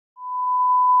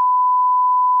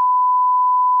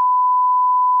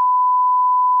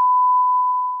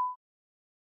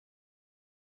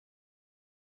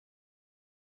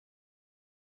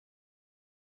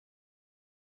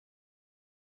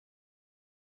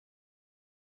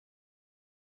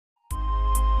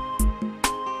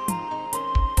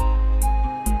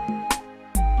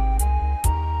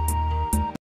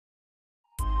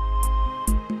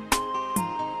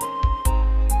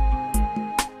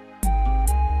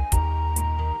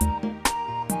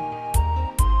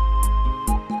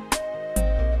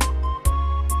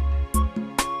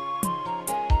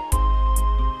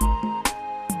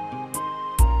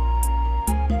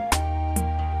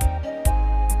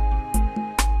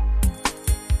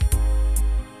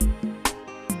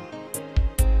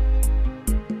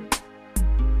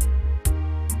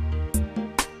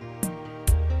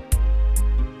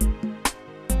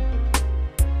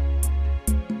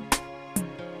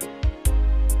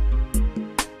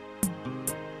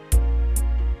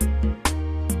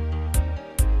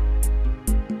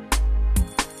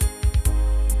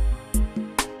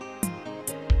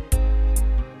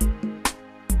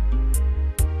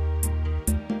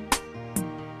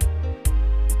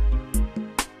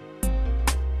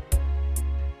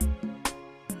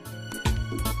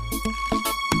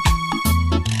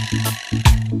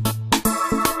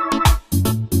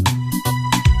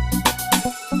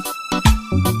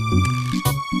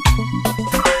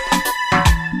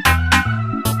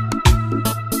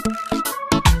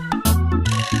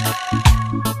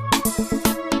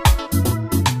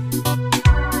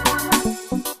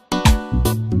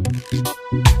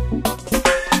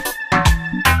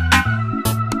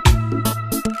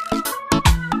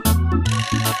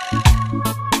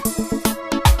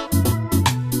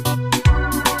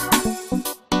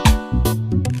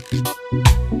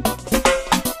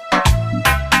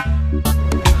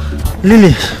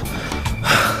Lily,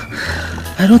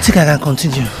 I don't think I can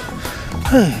continue.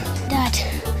 Hey. Dad,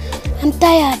 I'm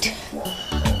tired.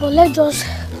 But let's just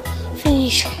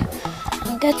finish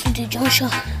and get to the junction.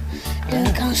 Then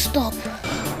we can stop.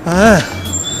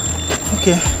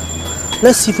 Okay.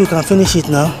 Let's see if we can finish it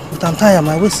now. But I'm tired,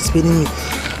 my waist is paining me.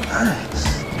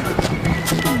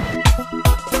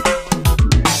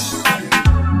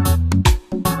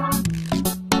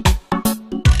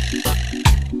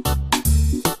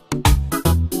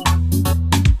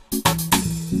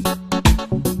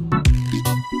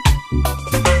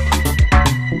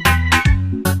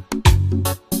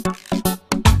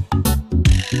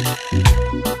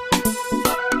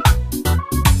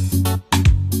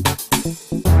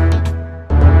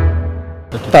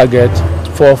 Target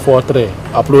 443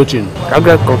 approaching.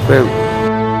 Target confirmed.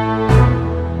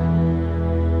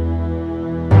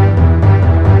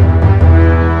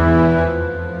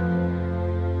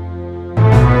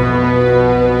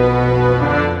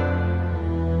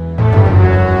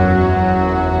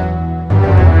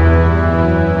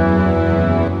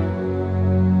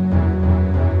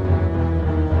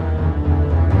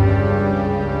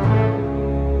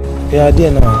 We are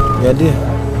there now. We are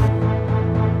there.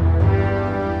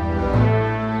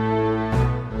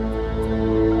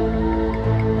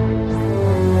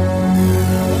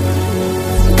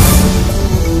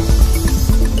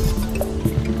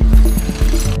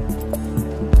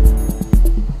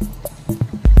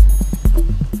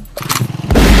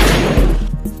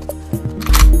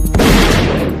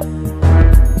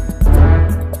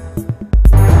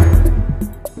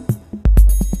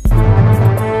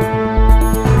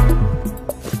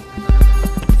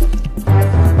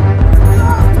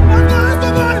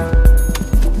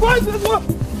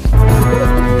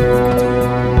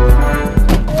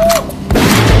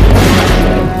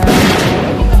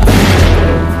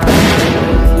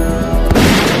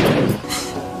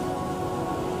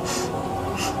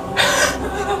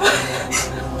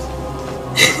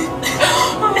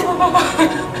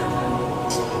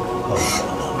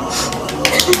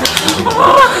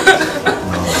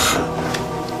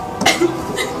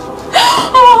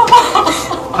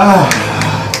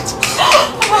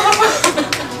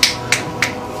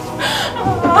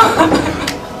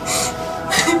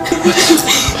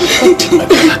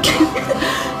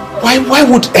 Why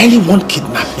would anyone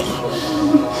kidnap him?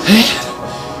 Eh?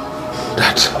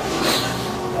 Dad,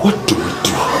 what do we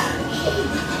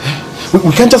do?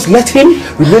 We can't just let him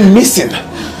remain missing.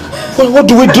 What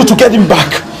do we do to get him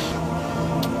back?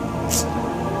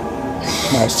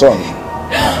 My son,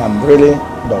 I'm really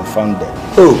dumbfounded.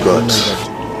 Oh God.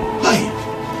 Why?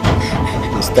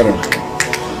 It's terrible.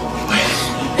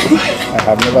 I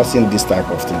have never seen this type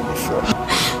of thing before.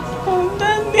 Oh,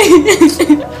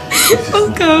 Daddy.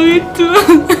 What can we do?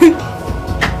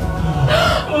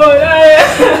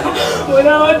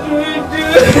 What do we do?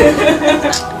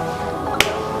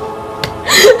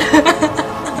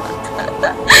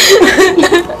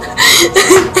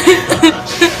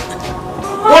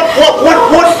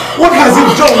 What has he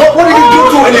done? What did he do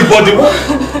to anybody?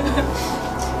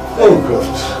 Oh God.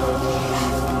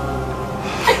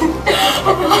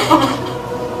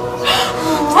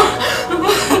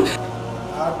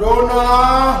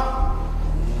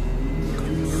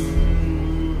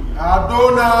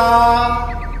 Adonai.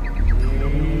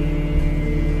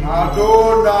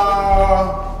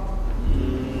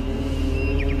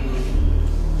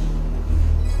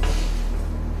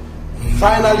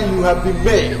 Finally, you have been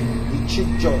made the chief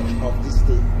judge of this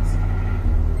state.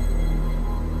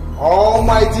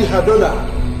 Almighty Adonai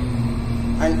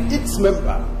and its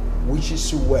member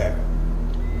wishes you well.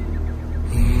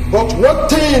 But one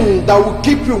thing that will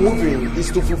keep you moving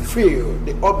is to fulfill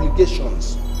the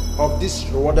obligations of this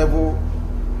rewardable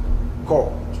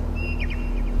God.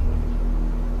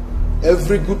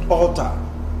 Every good altar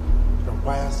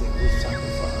requires a good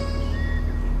sacrifice.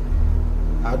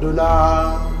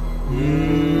 Adonai.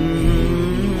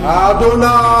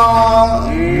 Adonai.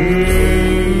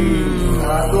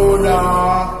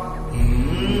 Adonai.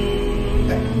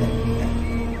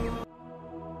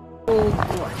 Oh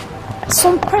God.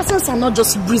 Some persons are not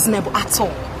just reasonable at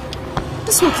all.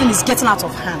 This whole thing is getting out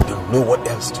of hand. I don't know what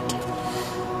else to do.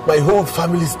 My whole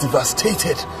family is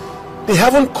devastated. They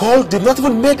haven't called, they've not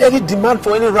even made any demand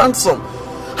for any ransom.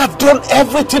 I've done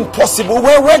everything possible.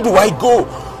 Where do I go?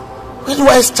 Where do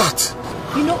I start?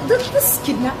 You know, this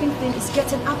kidnapping thing is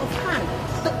getting out of hand.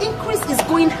 The increase is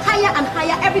going higher and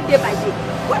higher every day by day.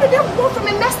 Where do they go from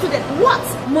a mess to that?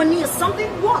 What? Money or something?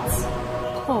 What?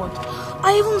 God,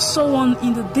 I even saw one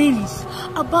in the dailies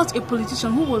about a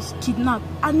politician who was kidnapped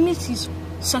amidst his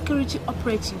security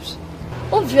operatives.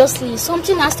 Obviously,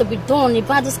 something has to be done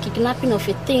about this kidnapping of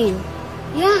a thing.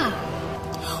 Yeah.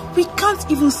 We can't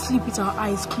even sleep with our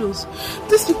eyes closed.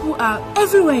 These people are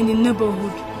everywhere in the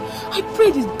neighborhood. I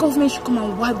pray the government should come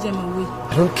and wipe them away.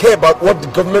 I don't care about what the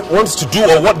government wants to do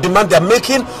or what demand they're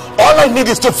making. All I need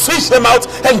is to fish them out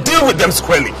and deal with them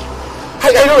squarely.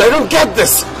 I don't get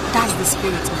this. That's the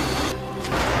spirit, man.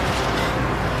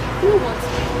 You know what?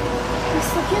 It's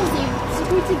supposed the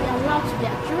security be allowed to be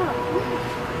at job.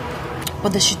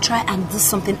 But they should try and do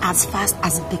something as fast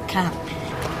as they can.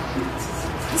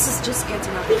 This is just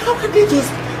getting up. How can they just...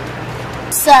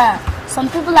 Sir, some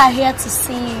people are here to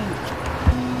see you.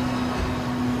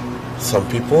 Some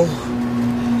people?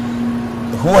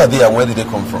 Who are they and where did they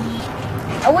come from?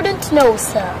 I wouldn't know,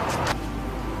 sir.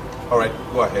 Alright,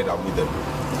 go ahead, I'll meet them.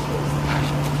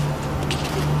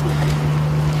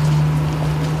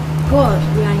 God,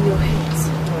 we are in your hands.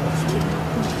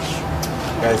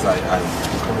 Guys, I'm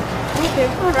coming. Okay,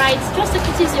 alright. Just take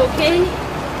it easy, okay?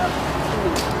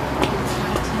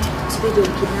 Today they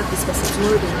will kidnap this person,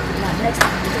 tomorrow they will kidnap, next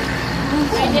time they will.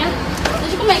 My dear, did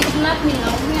you come and kidnap me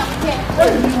now? Me,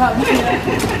 I'm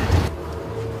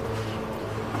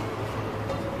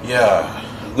here. Yeah.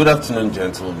 Good afternoon,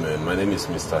 gentlemen. My name is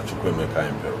Mr.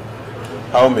 Emeka.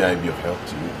 How may I be of help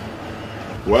to you?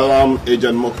 Well, I'm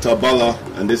Agent Moktabala,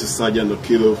 and this is Sergeant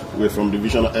Okilo. We're from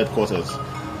Divisional Headquarters.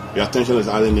 Your attention is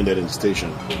highly needed in the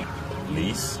station.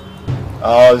 Please?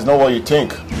 It's not what you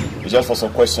think. It's just for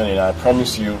some questioning. I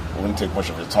promise you, it won't take much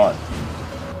of your time.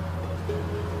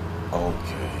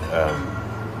 Okay.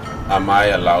 Am I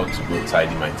allowed to go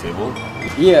tidy my table?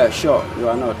 Yeah, sure. You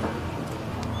are not.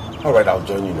 Alright, I'll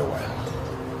join you in a while.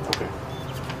 Okay.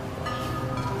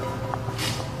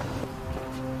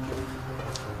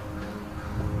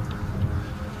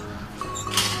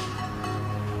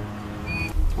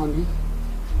 Honey,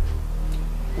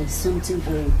 there's something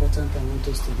very important I want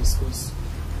us to discuss.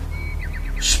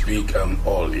 Speak, I'm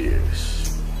all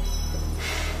ears.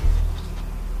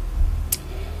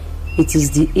 It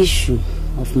is the issue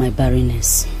of my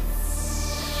barrenness.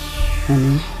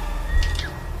 Honey,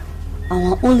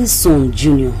 our only son,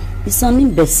 Junior, is an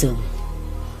imbecile.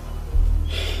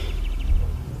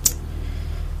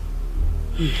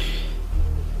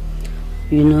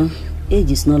 You know,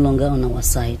 age is no longer on our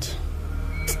side.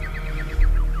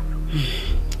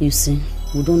 You see,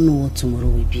 we don't know what tomorrow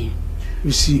will be.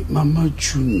 You see, Mama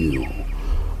Junior,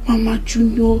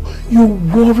 you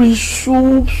worry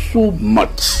so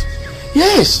much.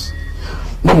 Yes.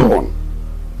 Number one,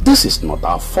 this is not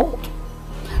our fault.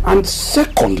 And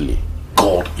secondly,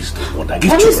 God is the one that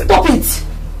gives children. Stop it!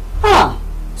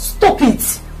 Stop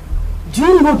it! Do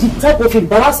you know the type of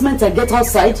embarrassment I get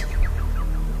outside?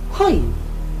 Hi.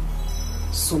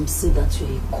 Some say that you're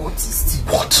a cultist.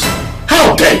 What?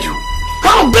 How dare you?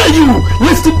 How dare you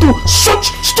listen to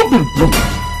such stupid rumors?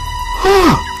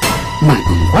 My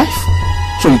own wife?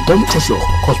 So you don't trust your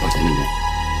husband anymore?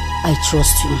 I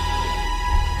trust you.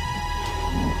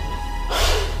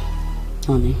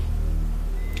 Honey,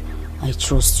 I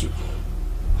trust you.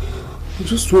 I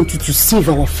just want you to save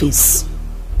our face,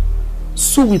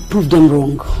 so we prove them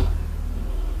wrong.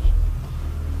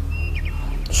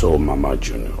 So, Mama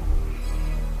Junior,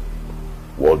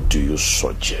 what do you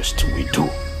suggest we do?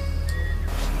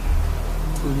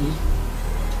 Honey,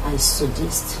 I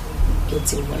suggest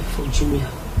get a wife for Junior.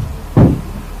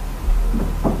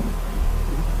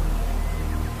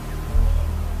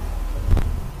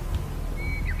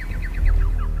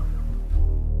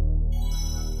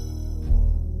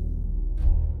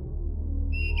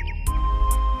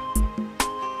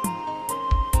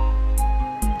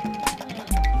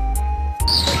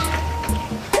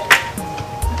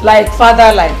 Like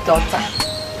father, like daughter.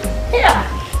 Yeah.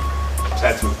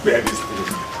 Try to bear this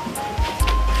thing.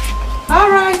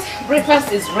 Alright,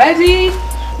 breakfast is ready.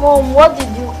 Mom, what did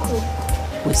you cook?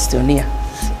 Westonia,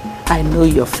 I know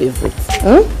your favorite.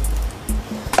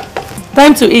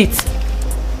 Time to eat.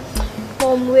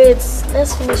 Mom, wait.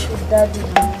 Let's finish with Daddy.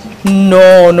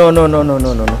 No.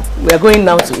 We are going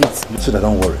now to eat. So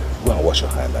don't worry. Go and wash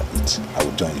your hand and eat. I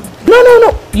will join you.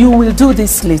 No. You will do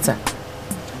this later.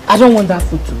 I don't want that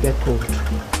food to get cold.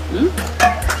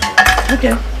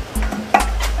 Okay.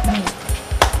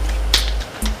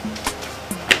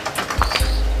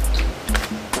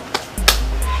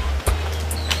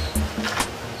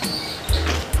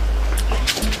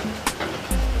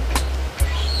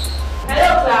 Hello,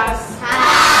 class.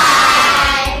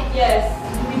 Hi. Yes,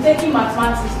 we'll be taking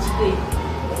mathematics today.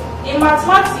 In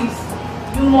mathematics,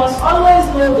 you must always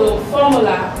know the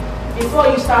formula before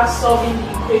you start solving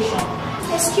the equation.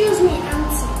 Excuse me,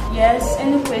 Auntie. Yes,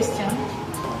 any question?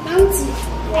 Auntie,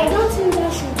 I don't think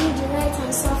that should be the right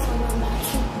answer for number 2.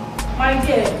 My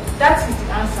dear, that is the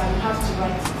answer. You have to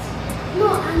write it. No,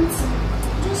 Auntie.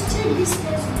 Just check this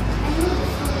lesson. I know the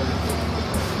formula.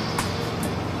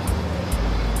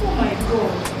 Oh my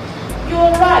God.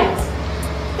 You're right.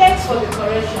 Thanks for the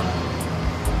correction.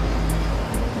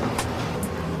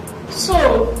 So,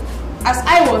 as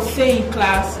I was saying,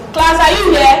 class, are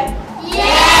you here?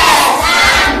 Yes,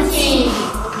 Auntie.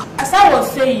 As I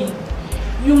was saying,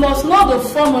 you must know the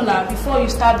formula before you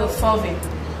start the solving.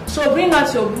 So bring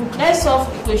out your book. Let's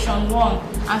solve equation 1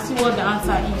 and see what the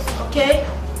answer is, okay?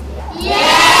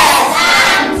 Yes,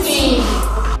 Auntie.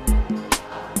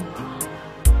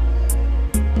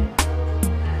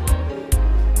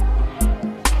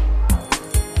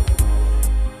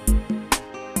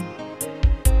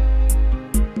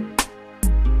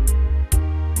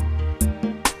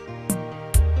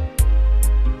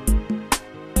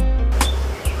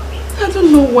 I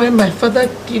don't know why my father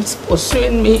keeps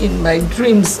pursuing me in my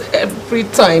dreams every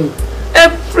time,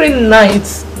 every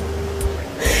night.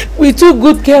 We took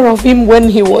good care of him when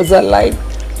he was alive.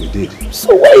 We did.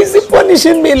 So why is he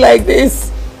punishing me like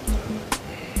this?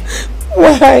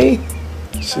 Why?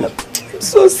 I'm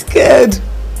so scared.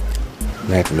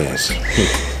 Nightmares.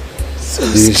 So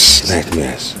These scared.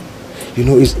 nightmares. You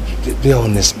know, they are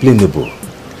unexplainable.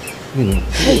 You know.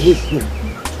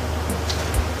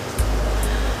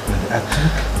 I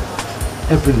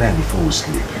think every night before we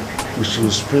sleep, we should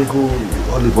sprinkle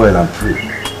olive oil and pray.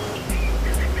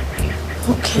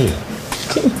 Okay.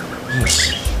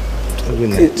 Yes. Every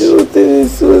night. The whole thing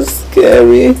is so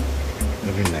scary.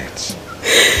 Every night.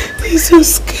 It's so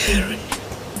scary.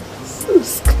 So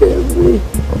scary.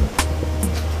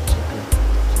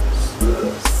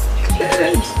 So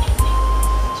scared.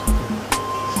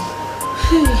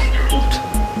 Hey, God.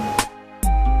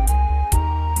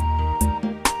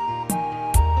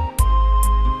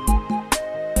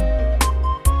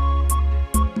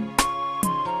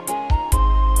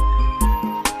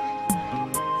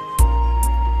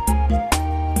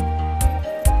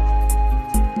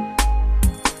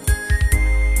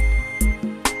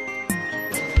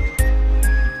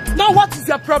 What is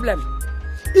your problem?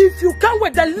 If you can't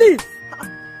wait, then leave.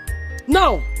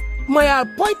 Now, my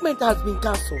appointment has been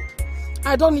cancelled.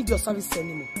 I don't need your service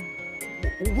anymore.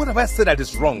 What have I said that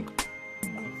is wrong?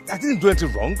 I didn't do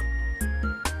anything wrong.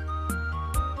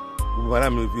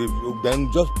 Madam,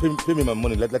 then just pay me my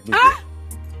money. Let me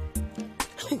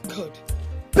go. God.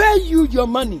 Pay you your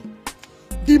money.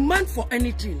 Demand for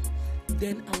anything.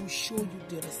 Then I will show you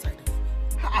the other side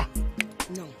of me.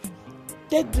 Now,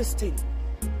 take this thing.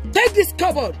 Take this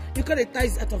cupboard. You got the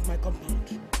ties out of my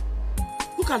compound.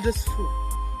 Look at this fool.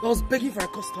 I was begging for a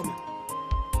customer.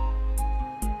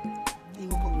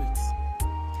 Incorrect.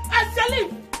 I sell him.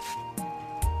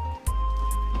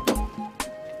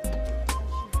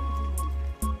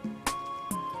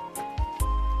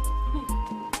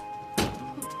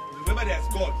 Remember, there's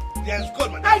God. There's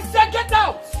God, man. I said get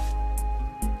out.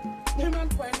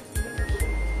 Demand for anything.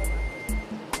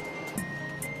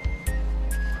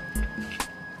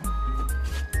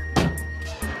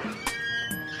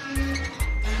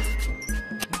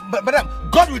 But madam,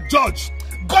 God will judge.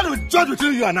 God will judge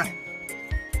between you and I.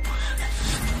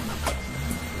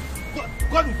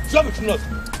 God will judge between us.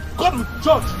 God will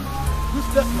judge you.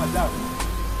 Useless madam.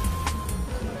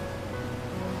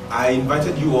 I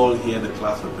invited you all here, the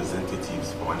class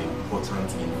representatives, for an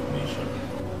important information.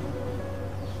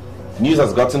 News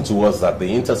has gotten to us that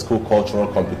the inter-school cultural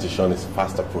competition is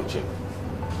fast approaching.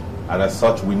 And as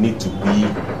such, we need to be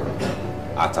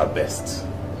at our best.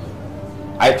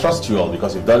 I trust you all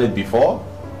because you've done it before,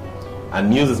 and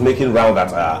news is making round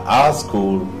that our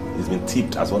school has been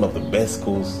tipped as one of the best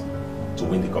schools to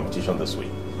win the competition this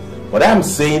week. But I am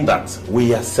saying that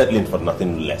we are settling for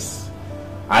nothing less.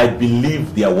 I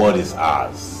believe the award is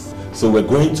ours. So we're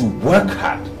going to work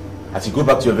hard. As you go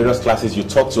back to your various classes, you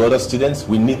talk to other students,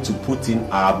 we need to put in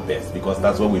our best because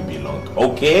that's where we belong.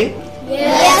 Okay?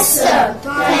 Yes, sir.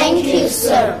 Thank you,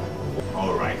 sir.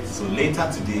 Alright, so later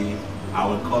today, I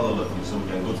will call all of you so we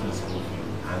can go to the school field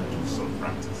and do some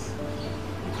practice.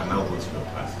 You can now go to your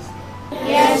classes.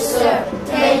 Yes, sir.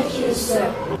 Thank you,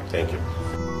 sir. Thank you.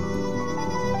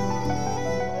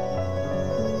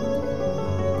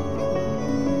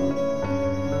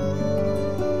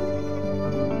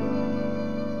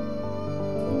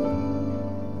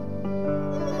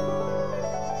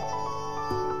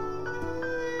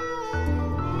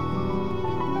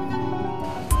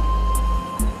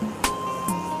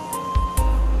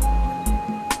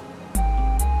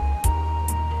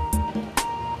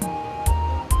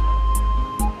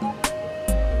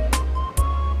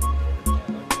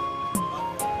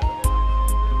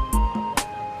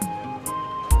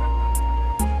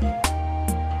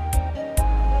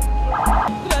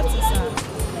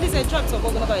 a drop to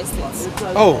Okonkwo Estate.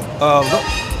 Oh,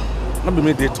 not be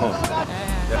me they turn.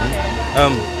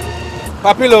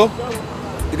 Papilo,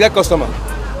 you get customer.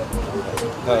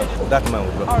 That man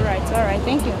will go. All right,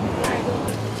 thank you.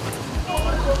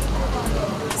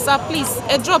 Sir, please,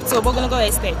 a drop to Okonkwo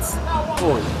Estate.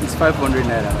 Oh, it's 500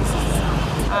 naira.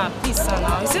 Please, sir,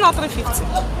 now. Is it not 350?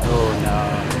 Oh, no.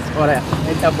 All right,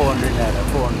 enter 400 naira.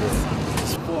 400.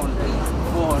 It's 400.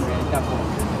 400, enter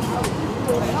 400.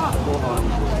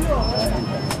 400.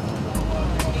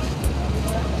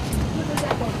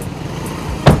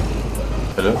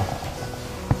 Hello?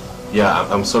 Yeah,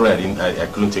 I'm sorry I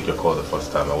couldn't take your call the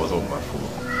first time. I wasn't with my phone.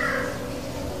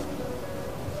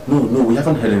 No, we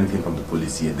haven't heard anything from the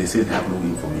police yet. They say they have no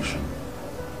information.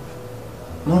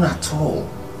 None at all.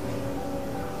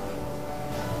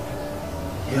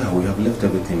 Yeah, we have left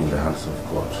everything in the hands of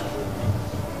God.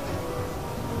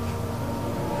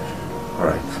 All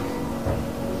right.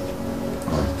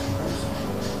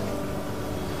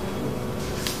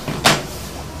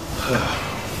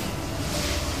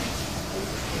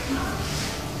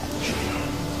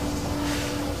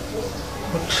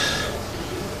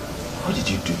 What did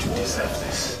you do to deserve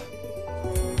this?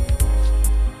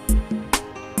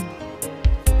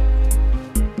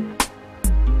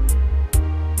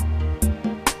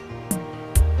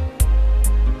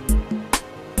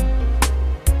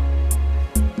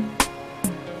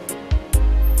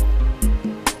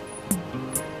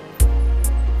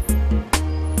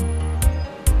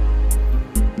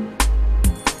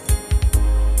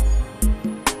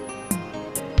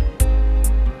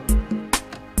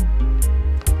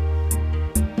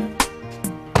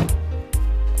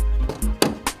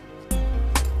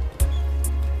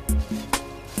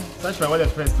 Search my wallet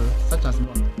first, though. Such as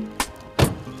more.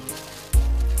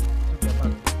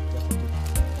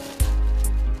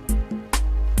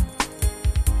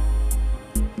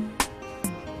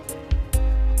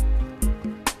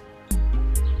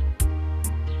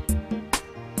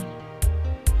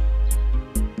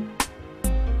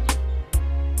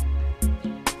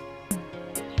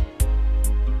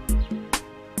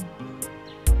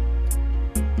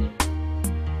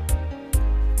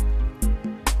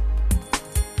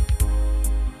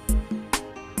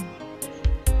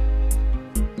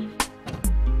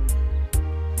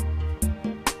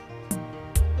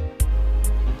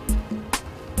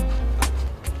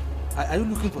 Are you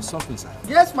looking for something, sir?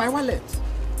 Yes, my wallet.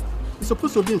 It's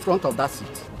supposed to be in front of that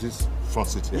seat. This front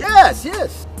seat here? Yes,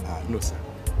 yes. No, sir.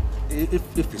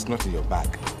 If it's not in your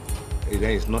bag,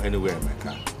 then it's not anywhere in my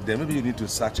car. Then maybe you need to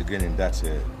search again in that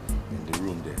in the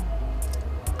room there.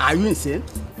 Are you insane?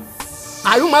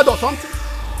 Are you mad or something?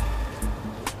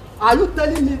 Are you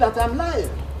telling me that I'm lying?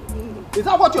 Is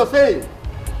that what you're saying?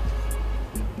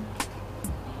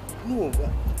 No.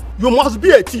 You must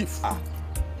be a thief.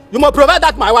 You must provide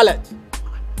that my wallet.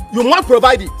 You must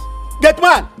provide it. Gate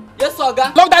man. Yes,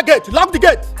 Oga. Lock that gate. Lock the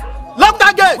gate. Lock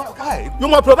that gate. You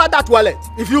must provide that wallet.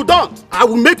 If you don't, I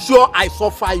will make sure I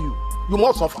suffer you. You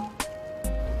must suffer.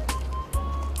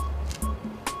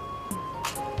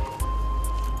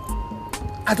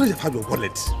 I don't have your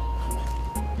wallet.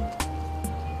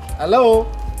 Hello?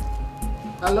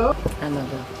 Hello?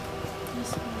 Annabelle.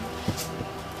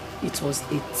 It was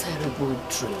a terrible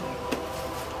dream.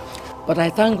 But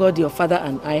I thank God your father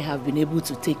and I have been able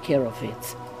to take care of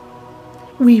it.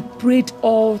 We prayed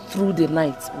all through the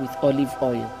night with olive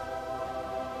oil.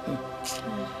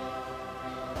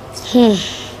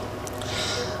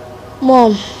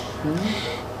 Mom,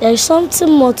 there is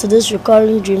something more to these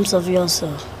recurring dreams of yours,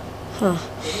 sir.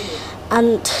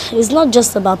 And it's not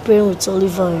just about praying with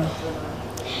olive oil.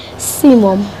 See,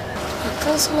 Mom, the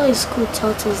counselor in school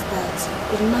taught us that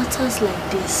in matters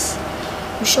like this,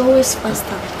 we should always fast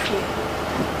and pray.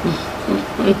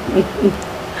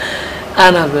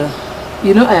 Annabelle,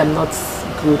 you know I am not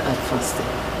good at fasting.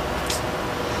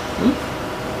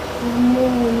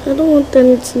 Mom, I don't want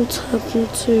anything to happen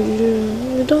to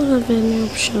you. You don't have any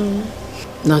option.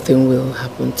 Nothing will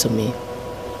happen to me.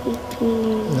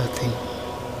 Nothing.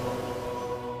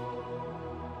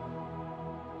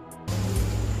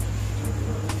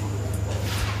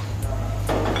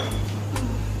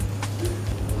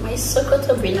 My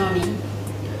Sokoto Benoni.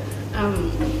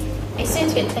 I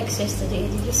sent you a text yesterday.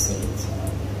 Did you see it?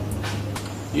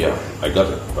 Yeah, I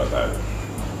got it, but I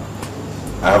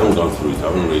haven't gone through it. I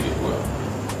haven't read it well.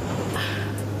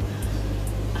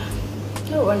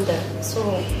 No wonder. So,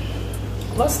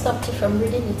 what stopped you from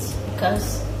reading it?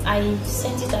 Because I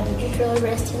sent it at the usual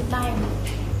resting time.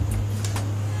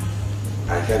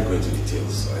 I can't go into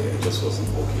details. I just wasn't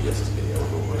okay yesterday. I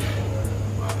don't know when.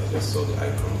 I just saw the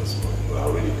icon this morning. But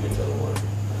I'll read it later. Don't worry.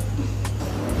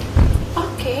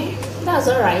 Okay, That's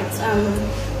alright.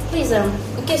 Please, in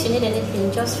case you need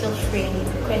anything, just feel free and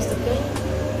request, okay?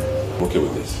 I'm okay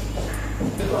with this.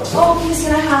 Oh, please,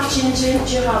 can I have ginger?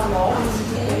 Do you have more? I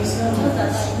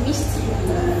missed you.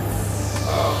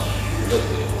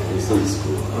 Okay. It's so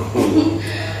cool.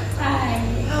 Hi.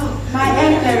 Oh, my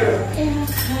emperor. Yeah.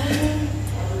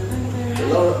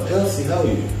 Laura, Elsie, how are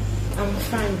you? I'm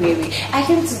fine, baby. I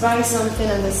came to buy something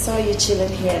and I saw you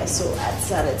chilling here, so I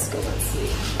decided to go and see.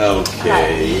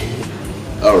 Okay.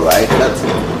 Alright, that's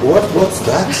what's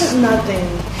that? Nothing.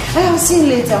 I'll see you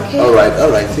later, okay?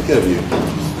 Alright, take care of you.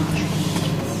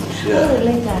 Yeah.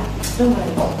 Later. Don't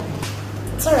worry.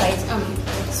 It's alright,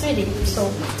 sweetie,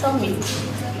 so tell me.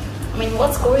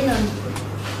 What's going on?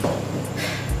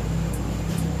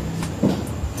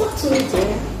 Talk to me,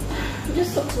 dear.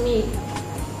 Just talk to me.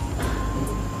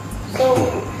 So,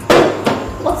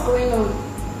 what's going on?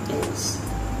 Yes.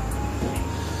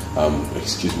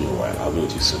 Excuse me a while. I'll be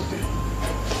with you soon.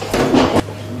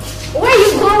 Where are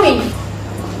you going?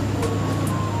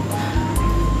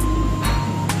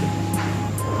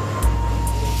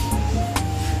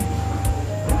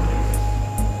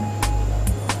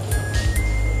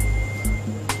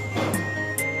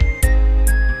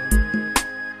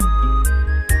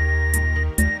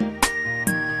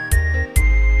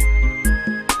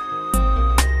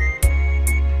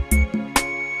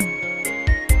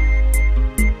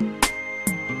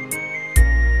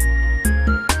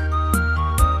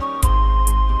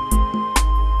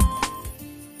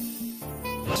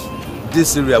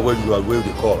 This area where you are, where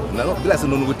they call. Now, not like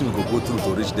no way we go through to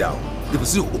reach down. If you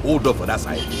see, hold up for that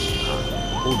side.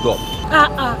 Hold up.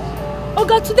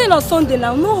 Oga, today not Sunday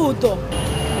now. No hold up.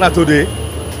 Not today.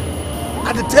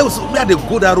 I tell you, where they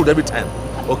go that road every time.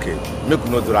 Okay, make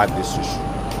you not drag this issue.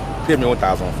 Pay me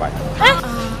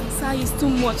 1,500. Sir, it's too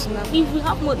much now. If we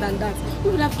have more than that,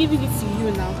 we would have given it to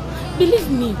you now.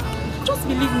 Believe me. Just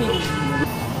believe me.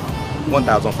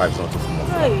 1,500 is not too much.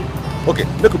 Hey. Okay,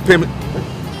 make you pay me.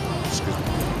 Excuse me.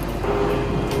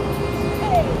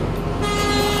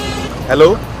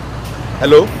 Hello?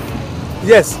 Hello?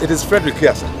 Yes, it is Fredrick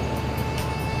here, sir.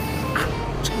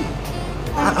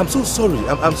 I'm so sorry.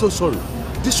 I'm so sorry.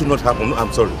 This should not happen. No,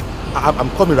 I'm sorry. I'm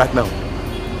coming right now.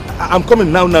 I'm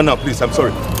coming now, please. I'm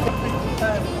sorry.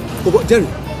 Oh, Jerry.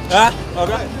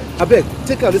 Okay. I beg,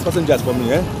 take care of these passengers for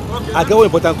me, eh? Okay. I got one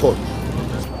important call.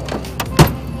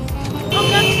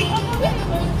 Okay.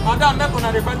 Madam, make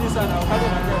una refer this now.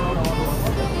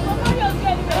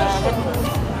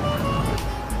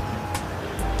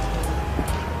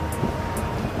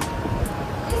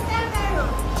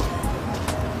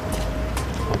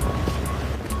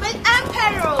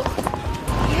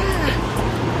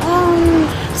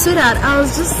 Sweetheart, I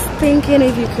was just thinking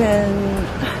if you can...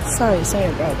 Sorry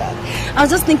about that. I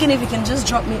was just thinking if you can just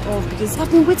drop me off because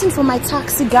I've been waiting for my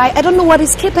taxi guy. I don't know what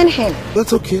is keeping him.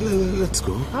 That's okay. Let's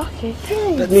go. Okay,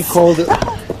 thanks. Let me call the...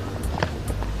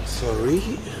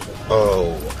 Sorry?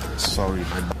 Oh, sorry.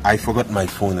 I forgot my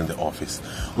phone in the office.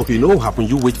 Okay, you know what happened?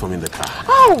 You wait for me in the car.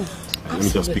 Oh! Let me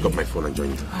just pick up my phone and join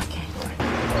you. Okay.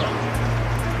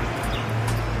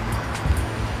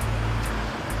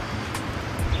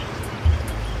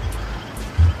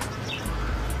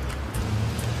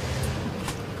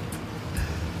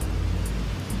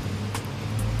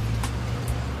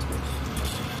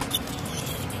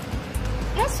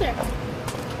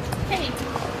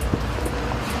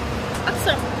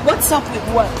 What's up with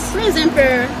what? Please,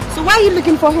 Emperor. So why are you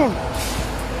looking for him?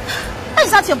 How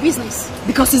is that your business?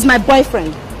 Because he's my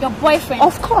boyfriend. Your boyfriend?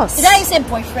 Of course. Did I say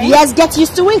boyfriend? Yes, get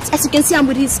used to it. As you can see, I'm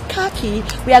with his car key.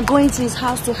 We are going to his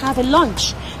house to have a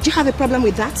lunch. Do you have a problem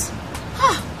with that?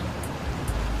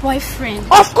 Boyfriend?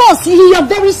 Of course. You're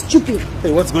very stupid.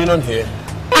 Hey, what's going on here?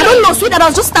 I don't know, sweetheart. I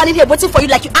was just standing here waiting for you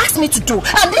like you asked me to do.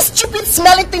 And this stupid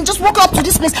smelling thing just woke up to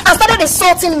this place and started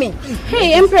assaulting me.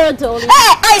 Hey, Emperor darling.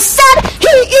 Hey, I said he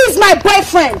is my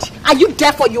boyfriend. Are you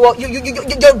deaf or your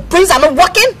brains are not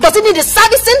working? Does it need a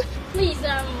servicing? Please,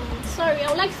 sorry, I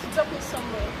would like to drop me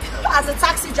somewhere. As a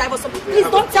taxi driver, so please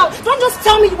don't just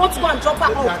tell me you want to go and drop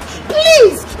her off.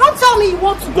 Please, don't tell me you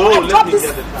want to go and drop this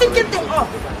thinking thing off.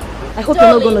 I hope you're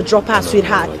not going to drop her,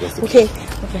 sweetheart. Okay.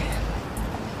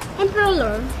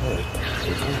 Emperor.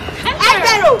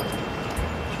 Emperor!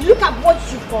 Look at what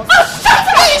you caused. Oh, shut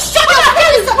up! Shut up!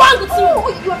 What is wrong with you?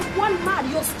 Oh, you are one mad.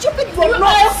 You're stupid. You're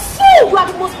not a fool. You are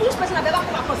the most foolish person I've ever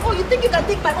come across. Oh, you think you can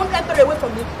take my own emperor away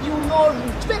from me? You know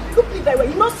rich. Babe, look me very well.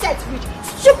 You know set rich.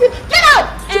 Stupid. Get out!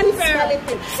 Emperor.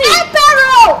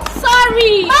 Emperor!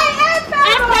 Sorry. My emperor!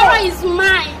 Emperor is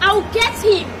mine. I'll get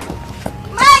him.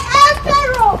 My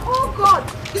emperor! Oh, God.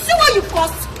 You see what you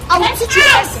caused? I will teach you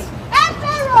lesson.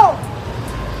 Emperor!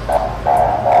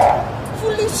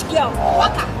 Foolish Foolish girl.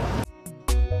 Waka.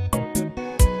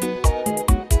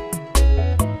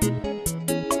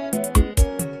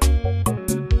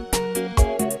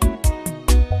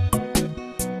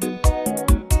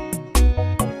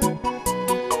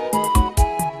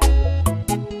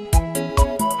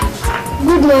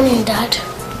 Good morning, Dad.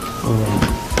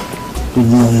 Oh, good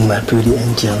morning, my pretty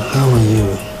angel. How are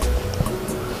you?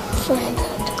 Fine,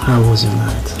 Dad. How was your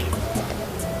night?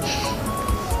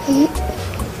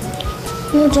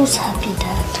 I'm just happy,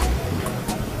 Dad.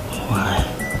 Why?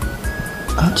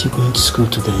 Aren't you going to school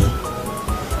today?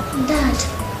 Dad,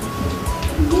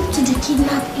 due to the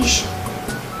kidnap issue,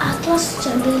 our class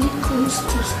barely comes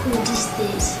to school these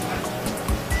days.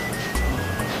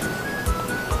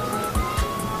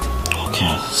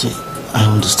 Okay, see, I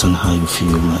understand how you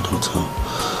feel, my daughter.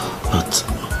 But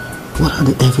what are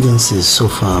the evidences so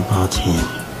far about him?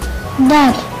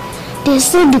 Dad, they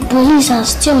say the police are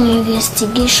still on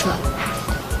investigation.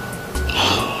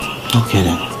 Okay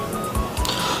then.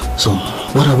 So,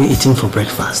 what are we eating for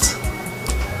breakfast?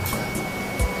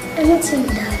 Anything,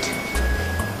 Dad.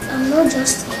 I'm not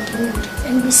just in the mood.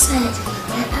 And besides,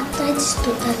 my appetite is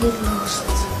totally lost.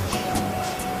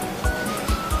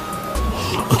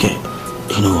 Okay,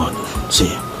 you know what?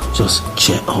 See, just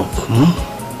cheer up.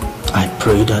 I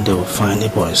pray that they will find the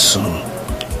boy soon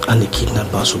and the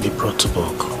kidnappers will be brought to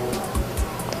book.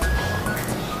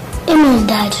 Amen,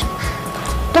 Dad.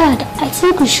 Dad, I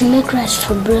think we should make rice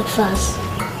for breakfast.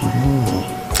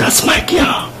 That's my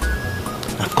girl.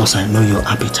 Of course, I know your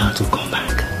appetite will come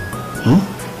back.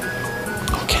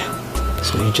 Okay,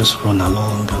 so you just run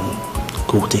along and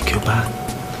go take your bath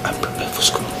and prepare for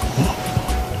school.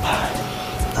 Bye.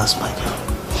 That's my girl.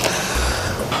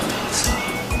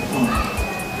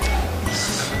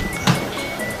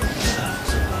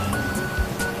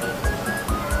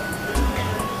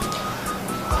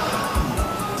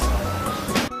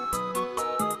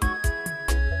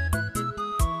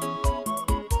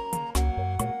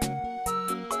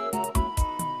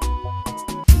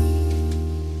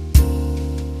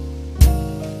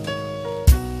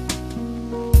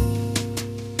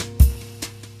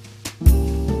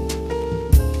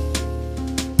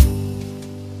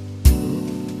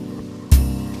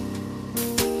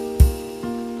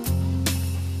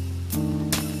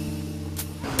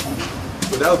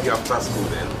 That'll be after school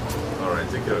then. Alright,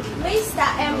 take care of you. Mr.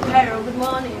 Emeka, good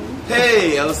morning.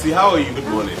 Hey, Elsie, how are you? Good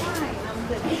morning. I'm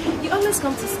good. You always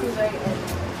come to school very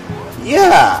early.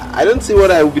 Yeah, I don't see what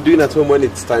I will be doing at home when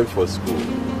it's time for school.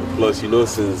 Plus, you know,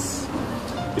 since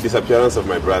the disappearance of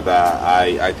my brother,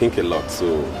 I think a lot.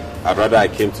 So I'd rather I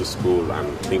came to school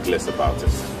and think less about it.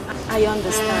 I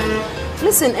understand.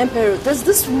 Listen, Emperor, there's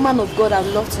this woman of God I'd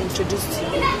love to introduce to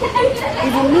you.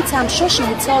 If you meet her, I'm sure she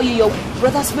will tell you your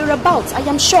brother's whereabouts. I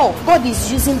am sure God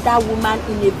is using that woman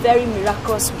in a very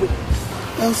miraculous way.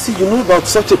 Elsie, you know about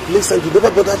such a place and you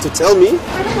never bothered to tell me?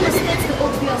 I don't want to state the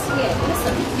obvious here.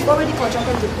 Listen, you already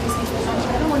contracted the police people, and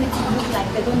I don't want it to look like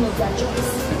they don't know their jobs.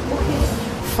 Okay?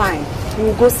 Fine. We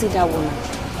will go see that woman.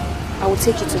 I will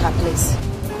take you to her place.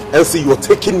 Elsie, you're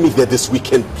taking me there this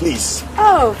weekend, please.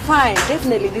 Oh, fine.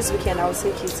 Definitely this weekend I will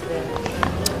take you to there.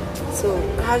 So,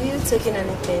 have you taken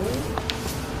anything?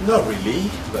 Not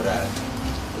really, but I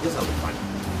guess I'll be fine.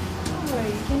 Don't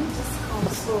worry, can you just come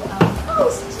so oh,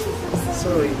 Jesus.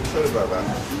 Sorry about that.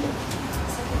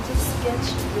 So I can just get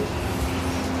you.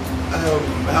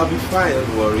 I'll be fine,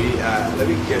 don't worry. Let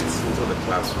me get into the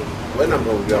classroom. When I'm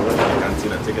hungry, I'll run to the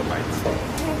canteen and take a bite.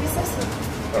 Yeah, you said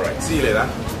so. Alright, see you later.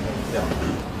 Yeah.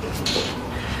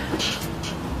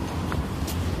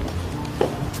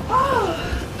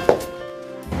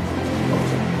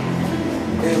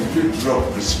 Every drop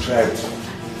prescribed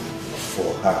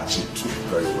for her, she took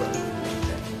very well.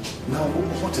 Now,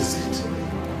 what is it?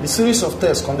 The series of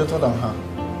tests conducted on her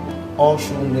all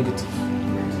show negative.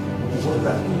 What does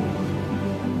that mean?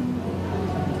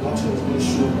 Nothing is being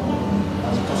shown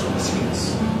as a cause of disease.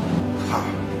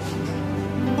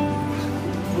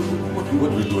 What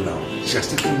do we do now? She has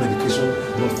taken medication,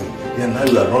 nothing. Then now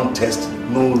you are run test,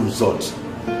 no result.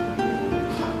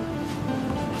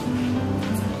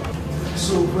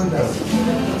 So, Brenda,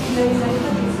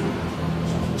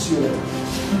 see you later.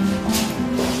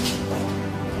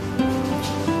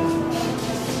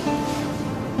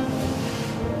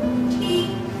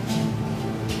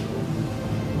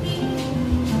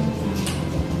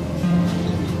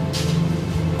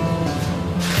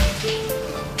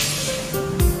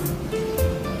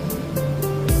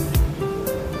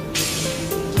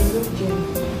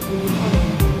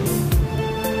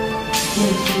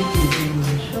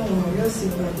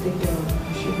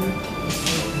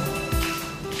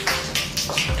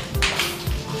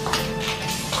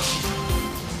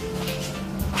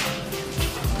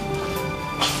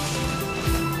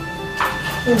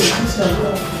 Sister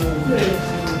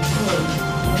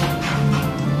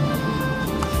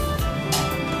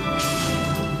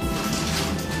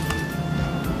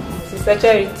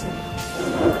Charity,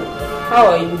 how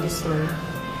are you this morning?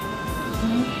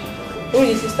 All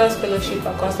the sisters' fellowship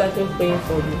are constantly praying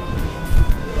for you.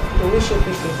 We wish you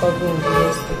quick recovery in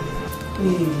Jesus'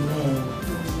 name. Amen.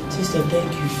 Sister,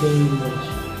 thank you very much.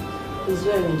 It's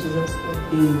well in Jesus' name.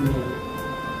 Amen.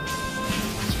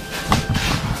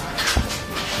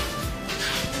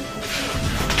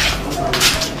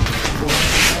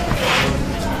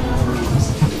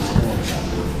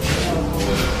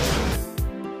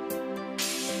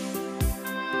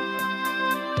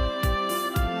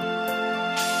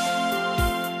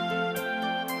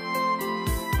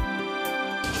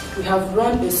 We have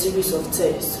run a series of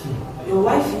tests. Your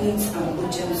wife needs an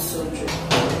urgent surgery.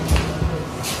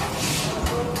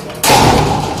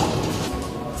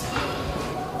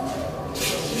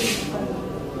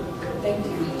 Thank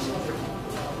you.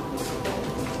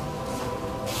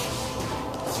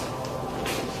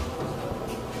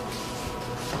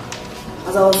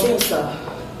 As I was saying, sir,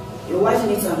 your wife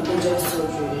needs an urgent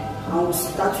surgery and we'll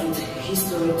start with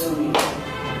hysterectomy.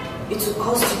 It will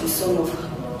cost you the sum of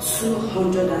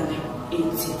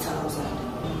 280,000.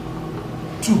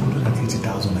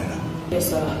 280,000 naira? Yes,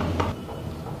 sir.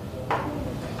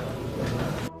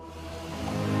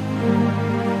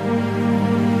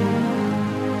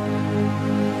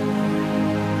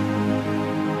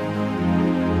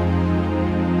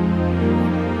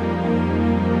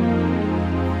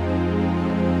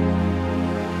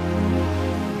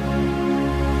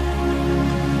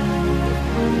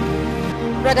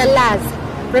 Brother Laz,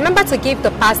 remember to give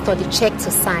the pastor the check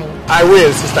to sign. I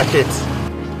will, Sister Kate.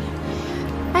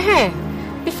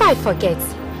 Before I forget,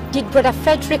 did Brother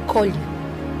Fredrick call you?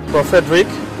 Bro Fredrick?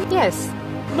 Yes.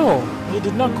 No, he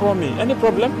did not call me. Any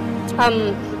problem?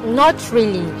 Not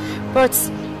really. But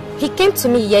he came to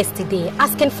me yesterday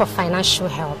asking for financial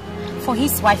help for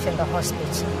his wife in the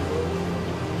hospital.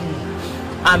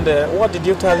 And what did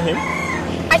you tell him?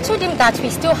 I told him that we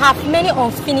still have many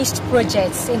unfinished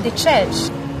projects in the church.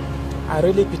 I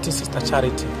really pity Sister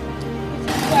Charity.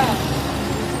 Yeah.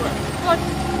 But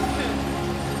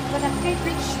Brother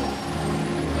Fredrick should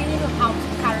really know how to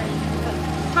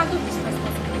handle his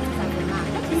responsibilities as a man.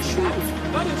 He should.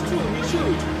 That is true. He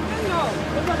should. No.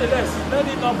 Nevertheless, let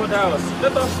it not bother us.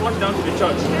 Let us walk down to the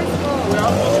church. Let's go. We are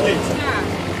almost late. Yeah.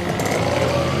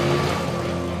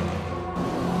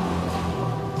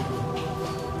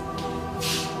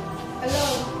 Hello.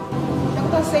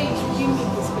 Doctor said you should give me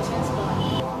this patient's card.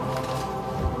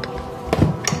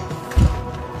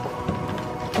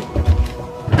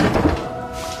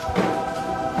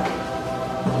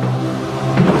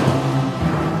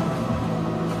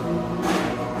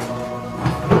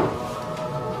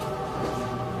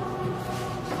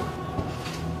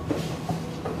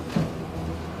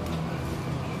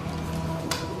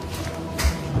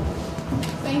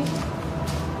 Thank you.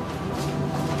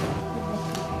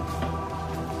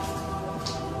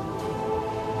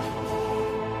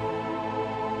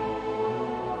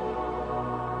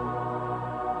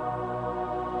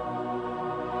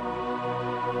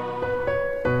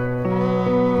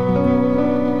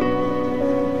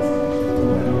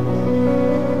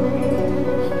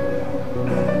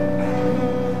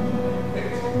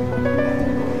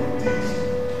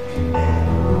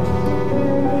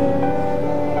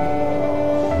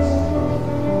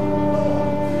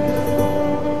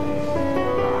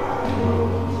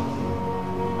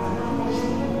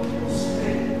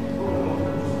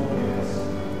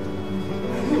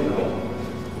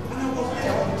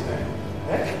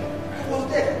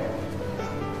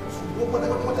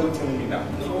 What are you telling me now?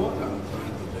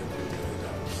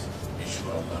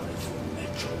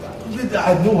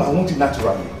 I know I want it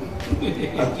naturally.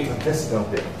 Let's sit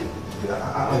down there. I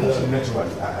want it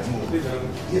naturally. I know.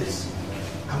 Yes.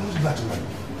 I want it naturally.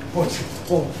 But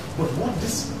what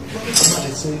this man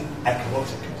is saying, I cannot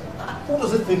take it. Who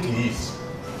does it think he is?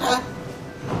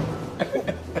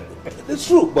 It's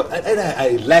true, but either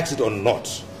I like it or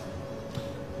not,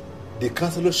 the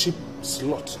councillorship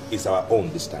slot is our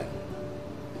own this time.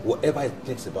 Whatever he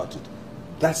thinks about it,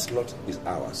 that slot is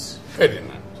ours.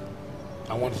 Ferdinand,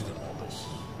 I want you to know this.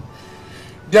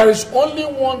 There is only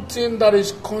one thing that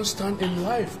is constant in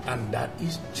life, and that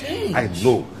is change.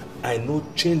 I know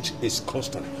change is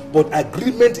constant, but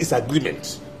agreement is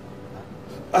agreement.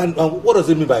 And what does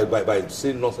it mean by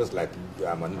saying nonsense like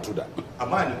I'm an intruder?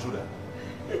 Am I an intruder?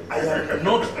 I am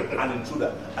not an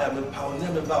intruder. I am a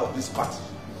pioneer member of this party.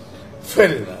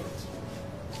 Ferdinand,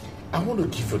 I want to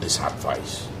give you this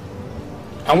advice.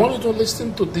 I want you to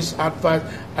listen to this advice,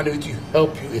 and it will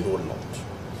help you a whole lot.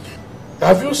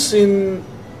 Have you seen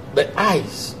the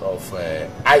eyes of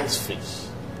ice fish?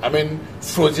 I mean,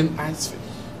 frozen ice fish.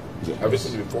 Yes. Have you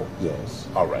seen it before? Yes.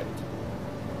 All right.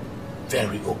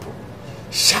 Very open,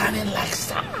 shining like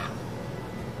star.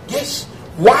 Yes,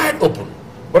 wide open.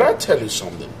 But I tell you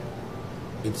something.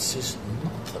 It says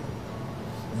nothing.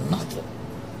 Nothing.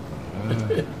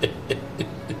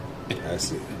 I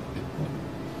see.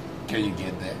 Can you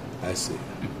get that? I see.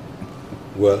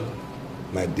 Well,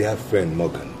 my dear friend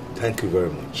Morgan, thank you very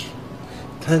much.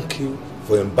 Thank you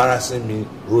for embarrassing me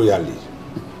royally.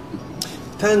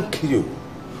 Thank you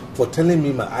for telling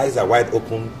me my eyes are wide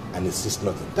open and it sees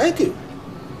nothing. Thank you.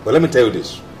 But let me tell you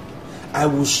this. I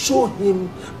will show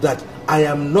him that I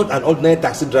am not an ordinary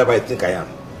taxi driver I think I am.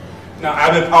 Now,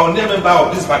 I'm a pioneer member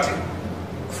of this party.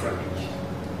 Fredrick,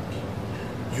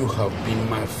 you have been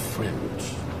my friend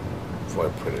for a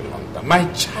pretty long time. My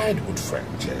childhood friend.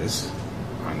 Yes.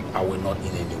 And I will not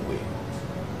in any way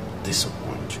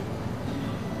disappoint you.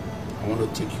 I want to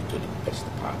take you to the best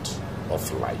part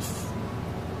of life.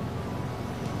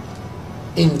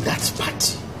 In that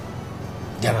party,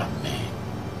 there are men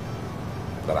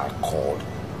that are called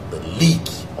the League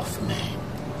of Men.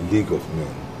 League of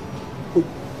Men?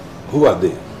 Who are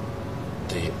they?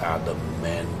 They are the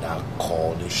men that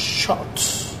call the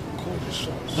shots.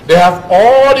 They have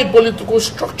all the political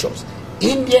structures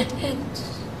in their hands.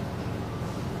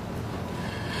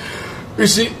 You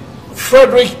see,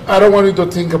 Fredrick, I don't want you to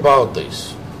think about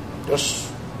this.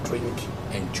 Just drink,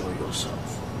 enjoy yourself.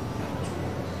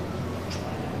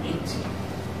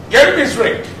 Get me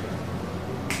straight.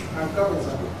 I'm coming,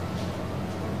 sir.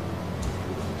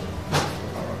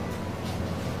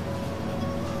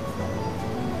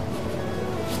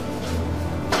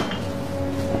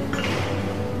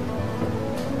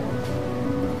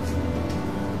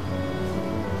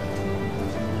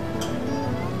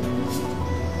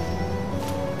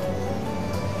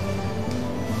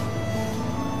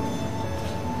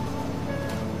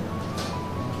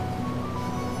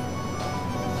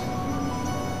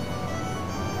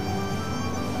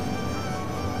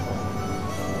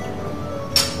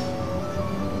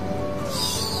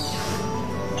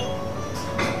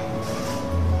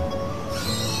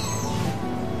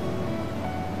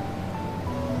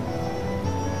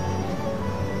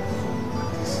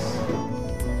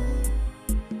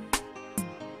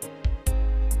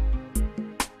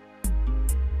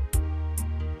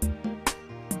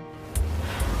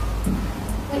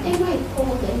 Whenever I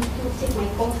call them, he'll take my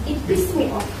calls. It pisses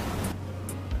me off.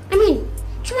 I mean,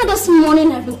 throughout this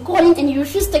morning I've been calling and you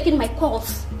refuse taking my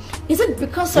calls. Is it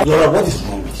because of... Laura, what is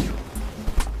wrong with you?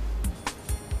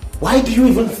 Why do you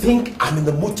even think I'm in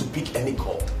the mood to pick any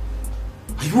call?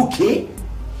 Are you okay?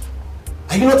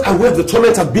 Are you not aware of the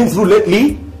torment I've been through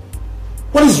lately?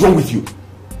 What is wrong with you?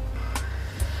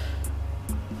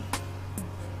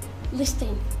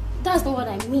 Listen, that's not what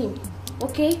I mean,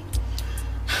 okay?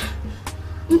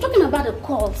 I'm talking about the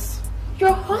calls.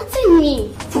 You're hurting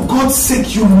me. For God's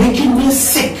sake, you're making me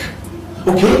sick.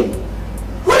 Okay?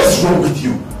 What is wrong with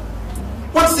you?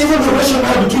 What's even the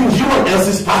rationale between you and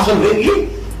Elsie's passion lately?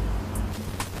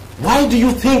 Why do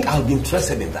you think I'll be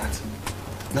interested in that?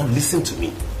 Now listen to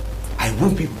me. I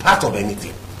won't be part of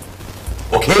anything.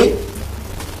 Okay?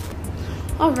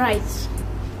 Alright.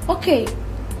 Okay.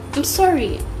 I'm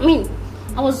sorry. I mean,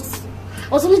 I was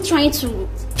only trying to...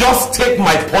 Just take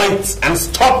my point and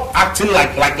stop acting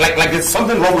like there's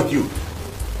something wrong with you.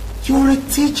 You're a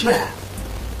teacher.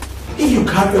 If you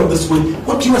carry on this way,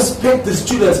 what do you expect the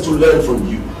students to learn from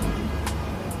you?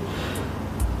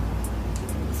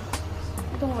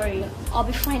 Don't worry. I'll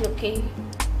be fine, okay?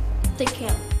 Take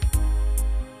care.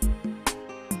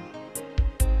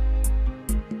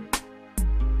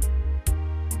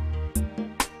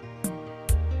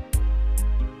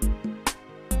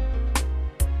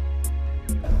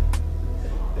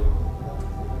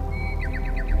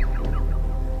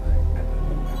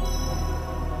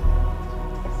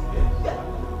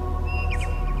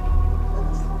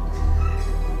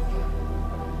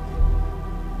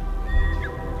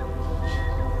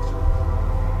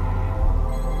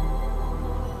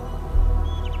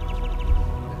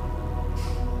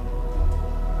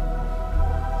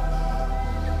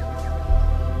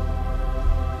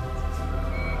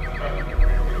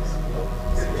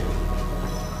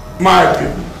 My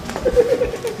people.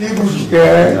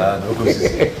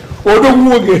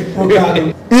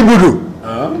 Ibudu.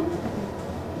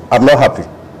 I'm not happy.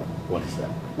 What is that?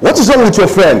 What is wrong with your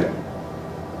friend?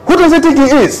 Who does he think he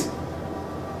is?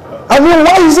 I mean,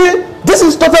 why is he? This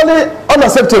is totally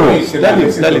unacceptable.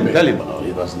 Tell him. Oh,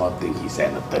 he does not think he's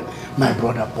anything. My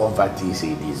brother, poverty is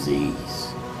a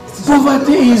disease.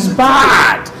 Poverty is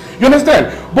bad. You understand?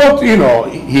 But, you know,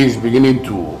 he's beginning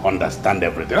to understand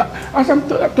everything. As I'm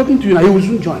talking to you now, he will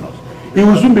soon join us. He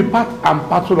will soon be part and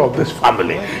parcel of this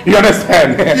family. You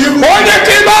understand?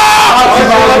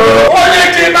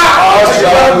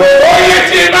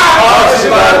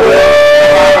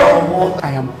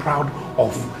 I am proud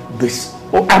of this.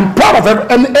 I'm proud of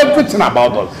everything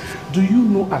about us. Do you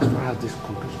know, as far as this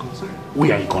country is concerned,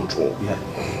 we are in control. Yeah.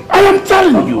 I am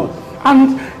telling you.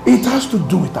 And it has to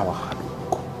do with our hard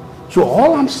work. So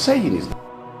all I'm saying is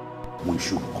we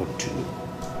should continue.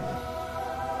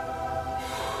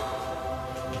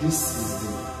 This is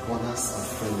the bonus of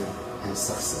failure and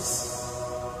success.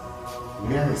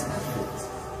 Where is my faith?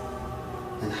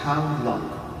 And how long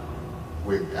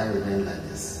will I remain like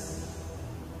this?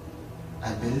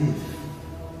 I believe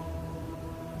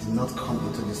did not come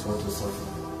into this world to suffer.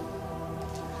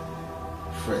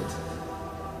 Fred,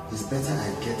 it's better I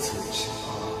get rich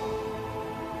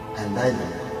and die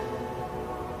there.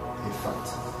 In fact,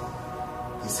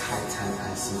 it's high time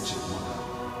I see Jibola.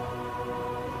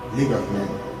 League of Men,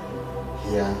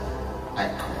 here I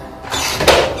come.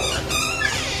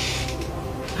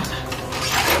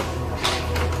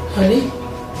 Honey?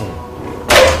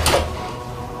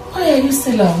 Why are you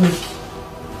still awake?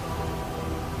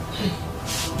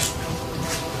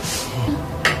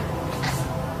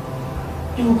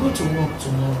 You will go to work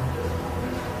tomorrow.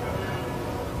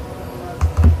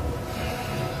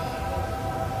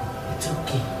 It's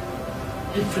okay.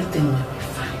 Everything will be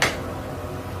fine.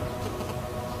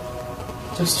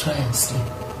 Just try and sleep.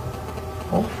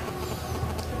 Oh?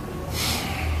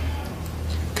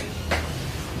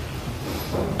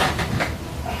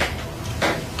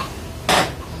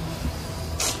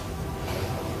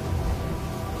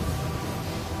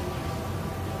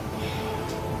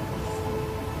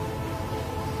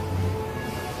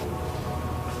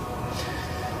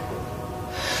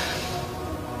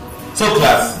 So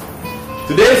class,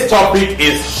 today's topic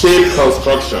is shape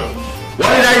construction. What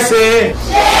did I say?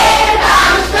 Shape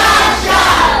construction!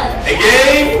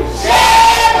 Again?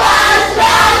 Shape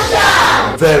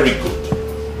construction! Very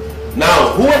good.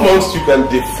 Now, who amongst you can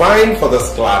define for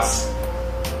this class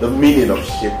the meaning of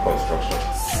shape construction?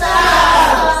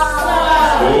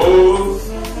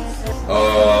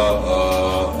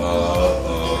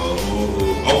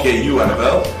 Okay, you,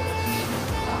 Annabelle.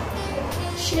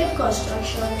 Shape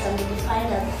construction can be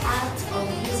defined as the act of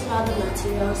using other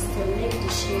materials to make the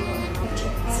shape of an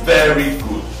object. Very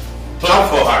good. Clap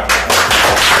for her.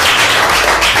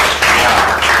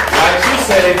 Yeah. Like she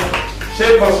said,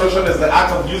 shape construction is the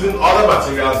act of using other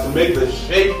materials to make the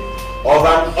shape of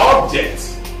an object.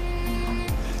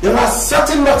 There are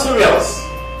certain materials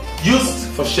used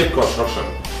for shape construction.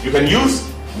 You can use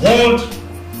wood,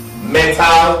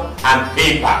 metal, and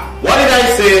paper. What did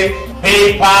I say?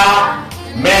 Paper,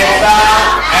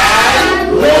 metal,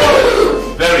 and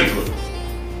wood. Very good.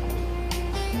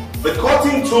 The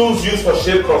cutting tools used for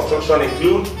shape construction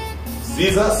include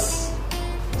scissors,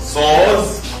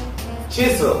 saws,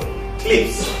 chisel,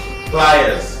 clips,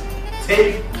 pliers,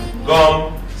 tape,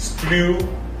 gum, screw,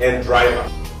 and driver.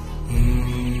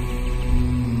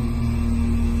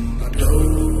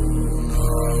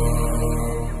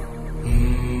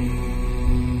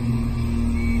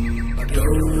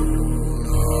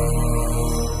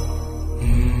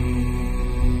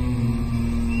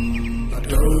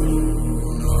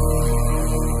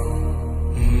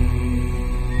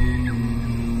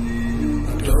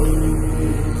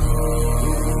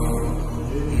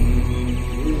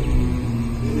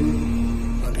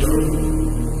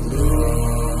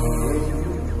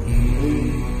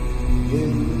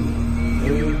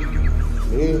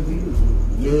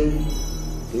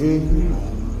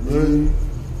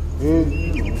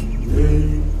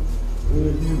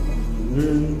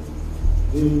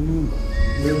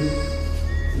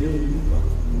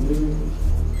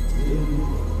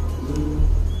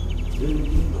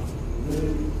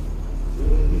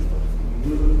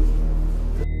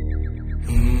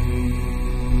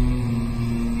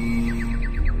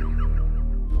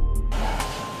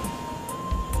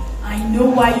 I know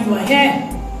why you are here.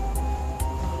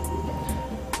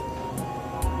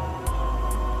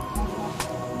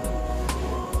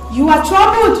 You are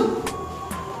troubled.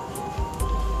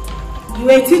 You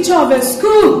are a teacher of a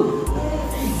school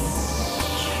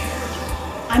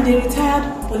and a retired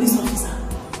police officer.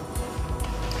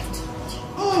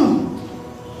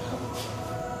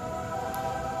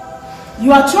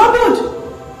 You are troubled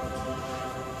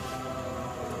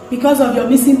because of your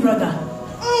missing brother.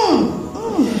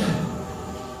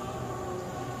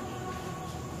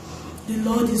 The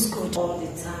Lord is good all the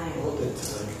time.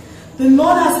 The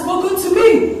Lord has spoken to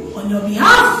me on your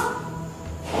behalf.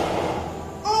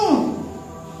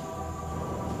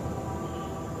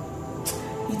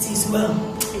 well.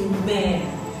 Amen.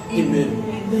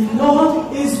 Amen. The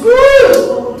Lord is good.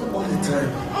 All the time.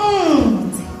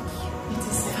 It is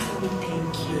settled.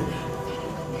 Thank you.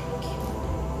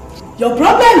 Your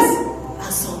problems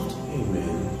are solved.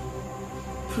 Amen.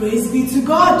 Praise be to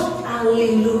God.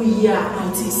 Hallelujah.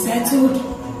 It is settled.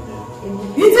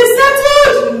 It is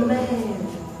settled. Amen.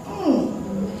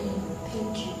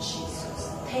 Thank you, Jesus.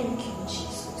 Thank you,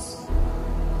 Jesus.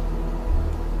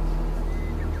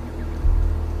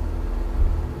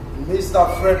 Mr.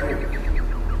 Fredrick,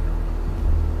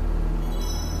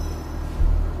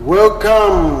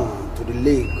 welcome to the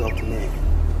Lake of Men.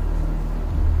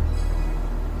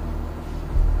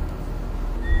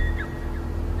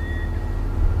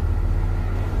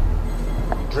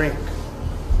 Drink.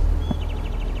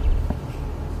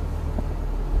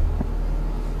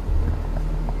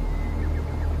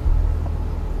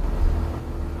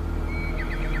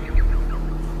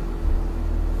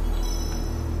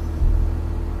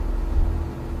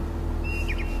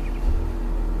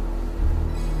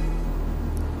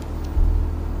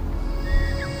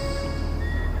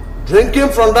 Drinking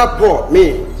from that pot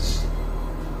means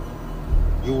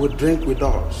you will drink with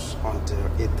us until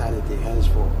eternity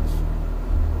henceforth.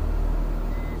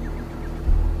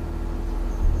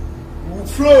 You will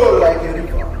flow like a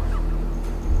river.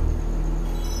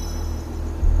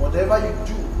 Whatever you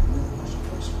do, you must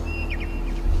prosper.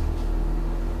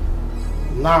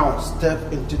 Now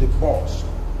step into the boss of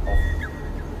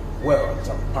wealth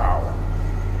and power.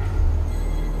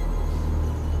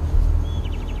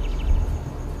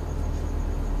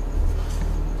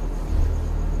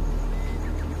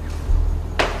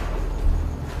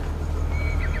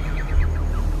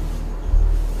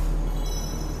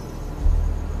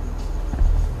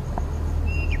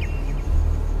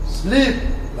 Sleep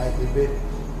like a baby.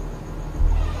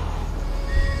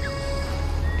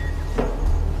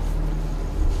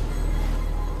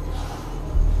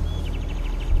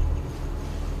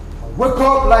 Wake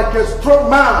up like a strong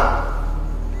man.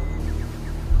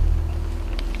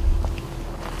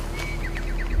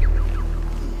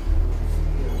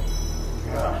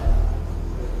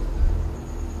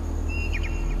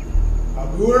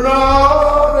 Abuna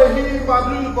rehi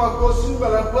madri bakosu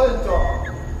balaplento.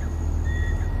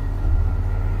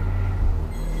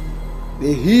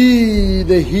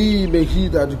 Mehi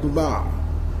that guma.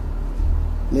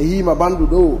 Mehi mabandu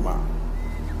doma.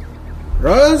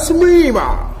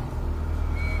 Ransmima.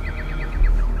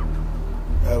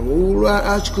 Ura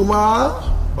achkuma.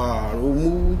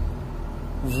 Barumu.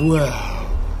 Wow.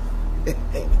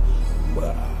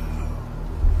 Wow.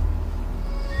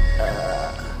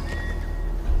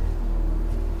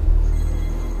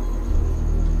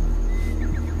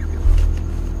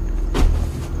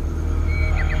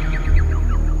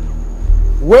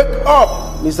 Wake up,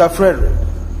 Mr. Fredrick.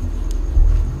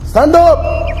 Stand up.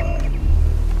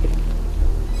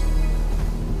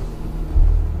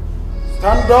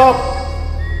 Stand up.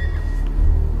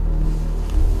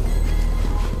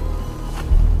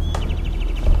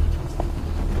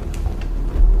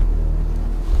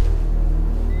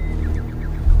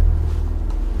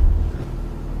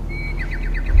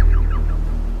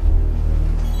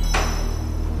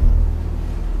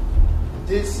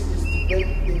 This is the big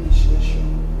initiation.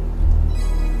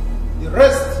 The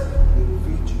rest will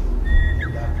reveal to you in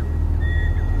that way.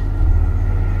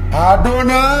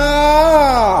 Adonai!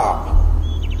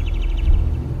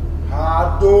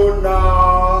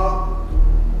 Adonai!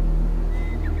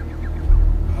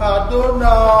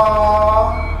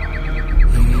 Adonai!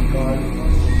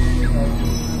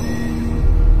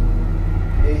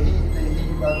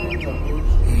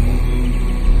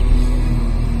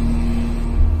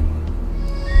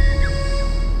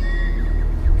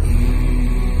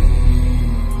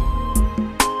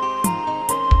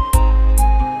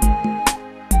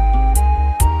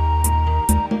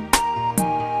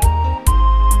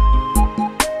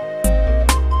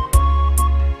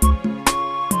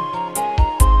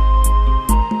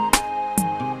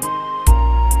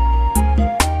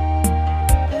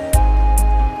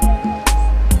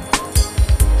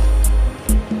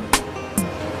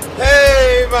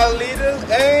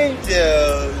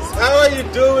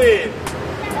 Doing?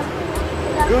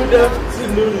 Good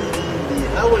afternoon, Lily.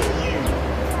 How are you?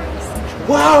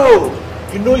 Wow!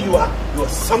 You know you are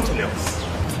something else.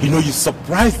 You know you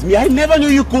surprised me. I never knew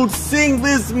you could sing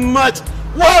this much.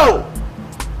 Wow!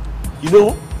 You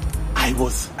know, I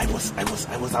was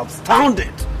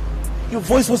astounded. Your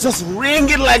voice was just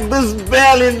ringing like this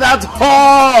bell in that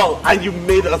hall, and you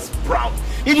made us proud.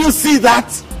 Did you see that?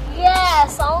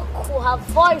 Yes, Uncle. Her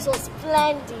voice was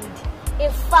splendid.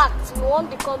 In fact, we won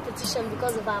the competition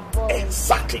because of our voice.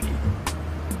 Exactly.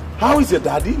 How is your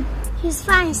daddy? He's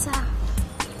fine, sir.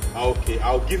 Okay,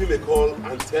 I'll give him a call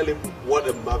and tell him what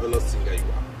a marvelous singer you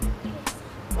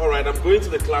are. Alright, I'm going to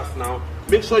the class now.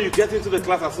 Make sure you get into the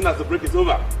class as soon as the break is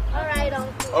over. Alright,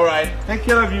 Uncle. Alright, take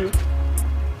care of you.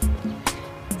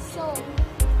 So,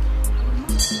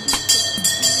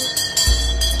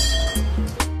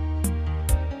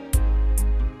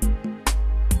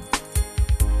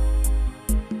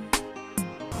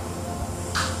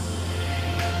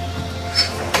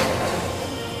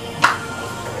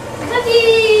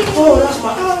 Oh, that's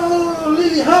my... Oh,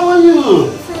 Lily, how are you?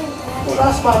 Oh,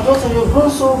 that's my daughter. You've grown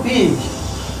so big.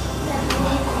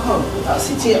 Oh,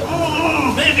 sit here.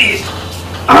 Baby.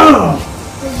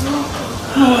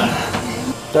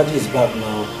 Daddy is back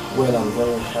now. Well, I'm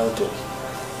very healthy.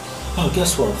 Oh,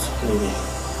 guess what, Lily?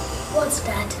 what's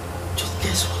that? Just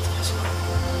guess what?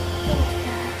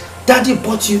 Daddy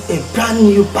bought you a brand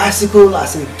new bicycle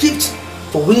as a gift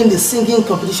for winning the singing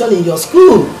competition in your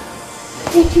school.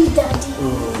 Thank you, Daddy.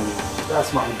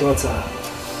 That's my daughter.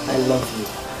 I love you.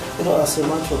 You know, as a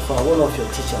matter of fact, one of your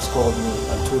teachers called me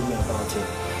and told me about it.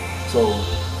 So,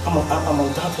 I'm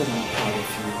undoubtedly proud of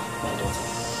you, my daughter.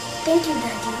 Thank you,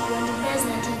 Daddy. You're the best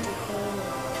daddy in the whole world.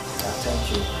 Yeah, thank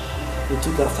you. You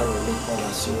took after your late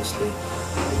mother seriously.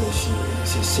 Because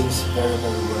she sings very,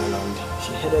 very well and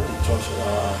she headed the church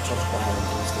choir in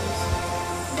those days.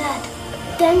 Dad,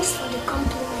 thanks for the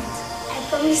compliment. I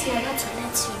promise never to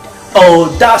let you down. Oh,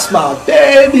 that's my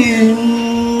baby!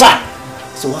 Mwah!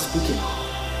 So what's cooking?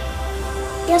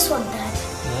 Guess what, Dad?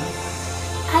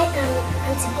 I and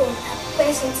Auntie Bo are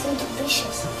preparing something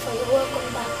delicious for your welcome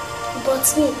back. But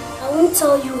me, I won't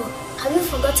tell you. Have you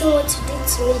forgotten what you did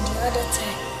to me the other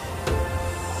time?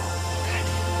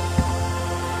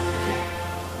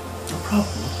 No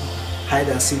problem. Hide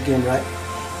and seek game, right?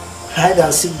 Hide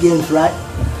and seek games, right?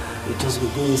 You just go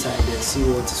inside there, see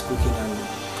what is cooking and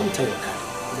come tell your cat.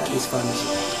 That is family.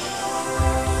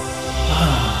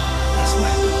 That's my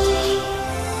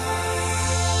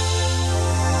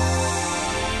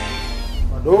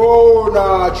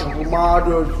Madonna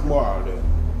chukumado chumare.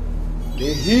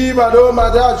 Dehi madonna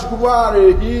chukumare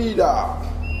hida.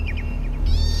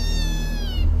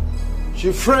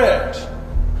 She Fred,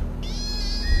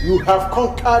 you have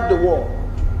conquered the world.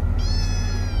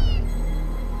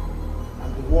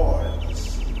 And the world is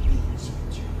pleased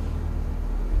with you.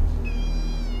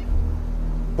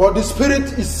 But the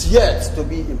spirit is yet to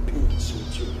be in peace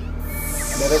with you.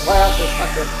 And the requires a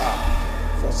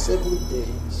sacrifice for 7 days.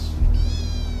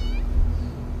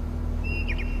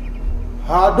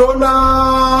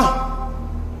 Adonai,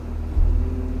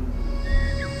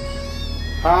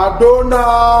 Adonai,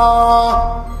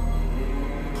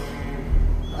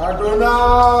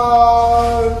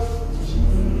 Adonai.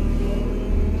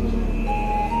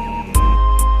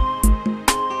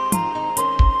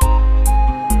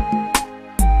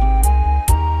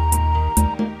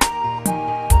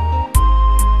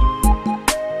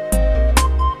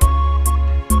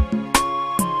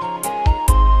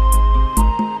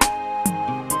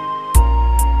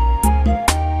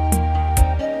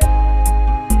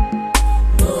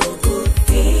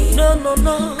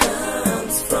 No,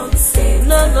 comes from Satan.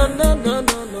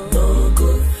 No,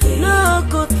 good thing. No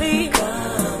good thing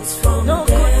comes from no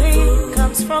good thing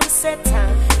comes from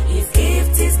Satan. His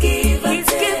gift is given. His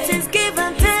gift is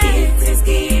given. His gift is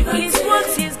given. His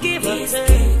works is given. His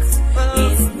gift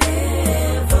is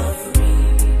never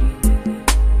free.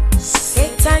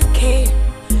 Satan came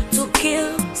to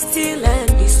kill, steal,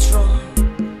 and destroy.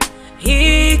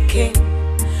 He came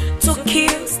to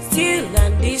kill, steal,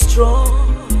 and destroy.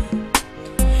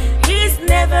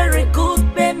 Never a good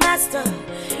paymaster.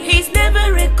 He's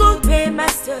never a good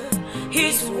paymaster.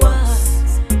 His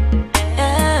words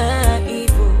are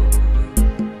evil.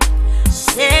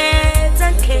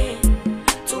 Satan came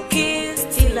to kill,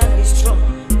 steal, and destroy.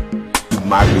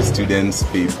 Mark the students'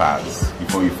 papers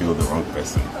before you feel the wrong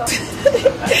person.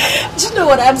 Do you know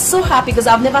what? I'm so happy because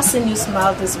I've never seen you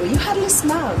smile this way. You hardly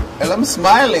smile. Well, I'm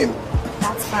smiling.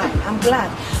 That's fine. I'm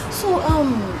glad. So,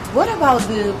 what about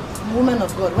the woman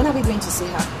of God? When are we going to see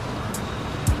her?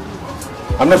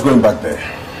 I'm not going back there.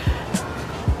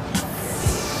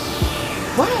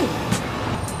 Why?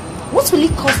 What will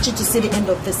it cost you to see the end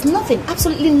of this? Nothing.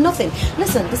 Absolutely nothing.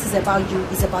 Listen, this is about you.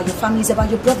 It's about your family. It's about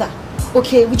your brother.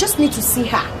 Okay? We just need to see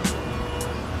her.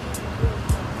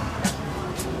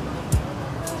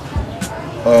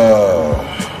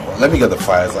 Let me get the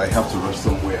files. I have to rush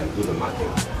somewhere and do the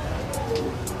marking.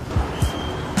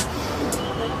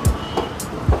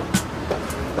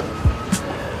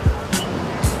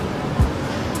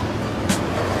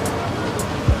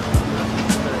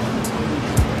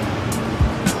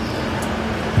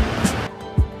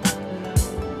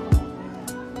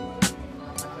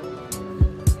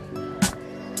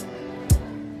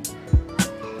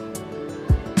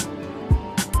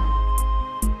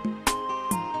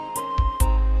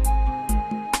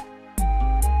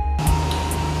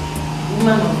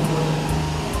 Woman of God,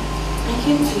 I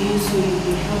came to you so you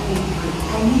will help me pray.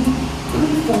 I mean,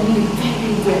 pray for me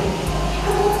very well.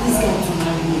 I want this guy to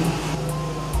marry me.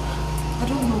 I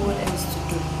don't know what else to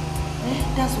do.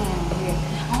 That's why I'm here.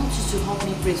 I want you to help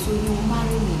me pray so you will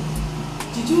marry me.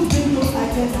 Did you bring those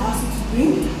items I asked you to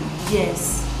bring?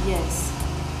 Yes, yes.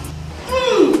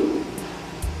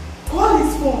 Call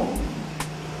his phone.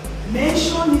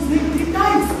 Mention his name 3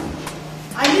 times.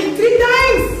 I need 3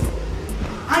 times.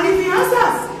 And if he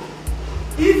answers,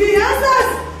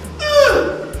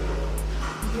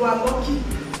 you are lucky.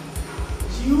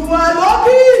 You are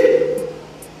lucky.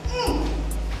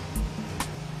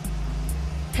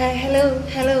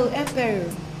 Hello, Emperor.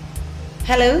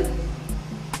 Hello?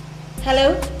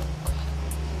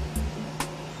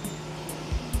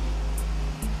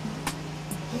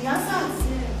 He answers.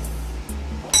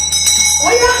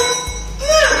 Oh yeah!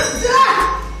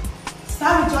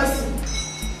 Start rejoicing.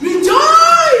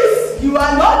 Rejoice! You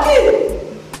are lucky.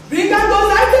 Bring out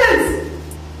those items.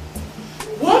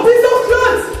 1 piece of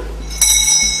clothes.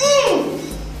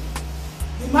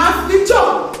 The man's picture.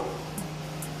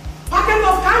 Packet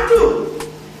of candle.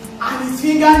 And his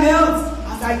fingernails,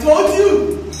 as I told you.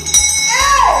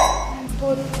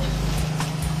 But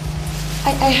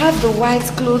I have the white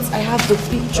clothes, I have the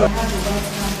picture, I have the white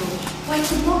candle. But I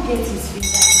could not get his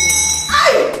fingernails.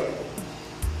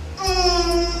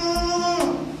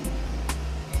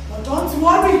 But don't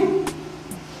worry.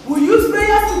 We use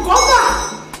prayers to cover.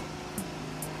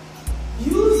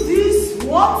 Use this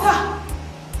water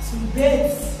to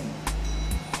bathe.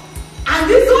 And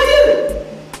this oil,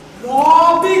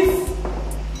 rub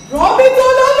it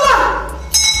all over.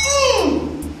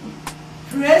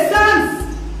 Presence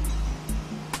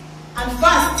and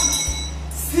fast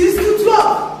 6 to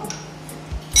 12.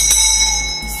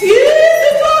 6 to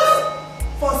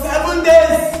 12 for 7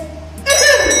 days.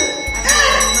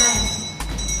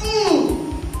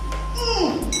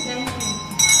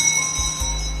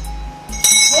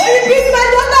 Oh, he beats my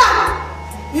daughter.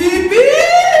 He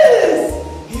beats.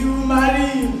 He will marry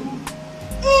you.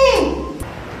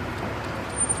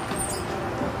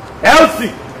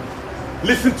 Elsie,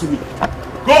 listen to me.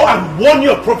 Go and warn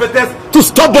your prophetess to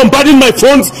stop bombarding my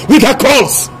phones with her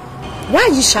calls. Why are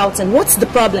you shouting? What's the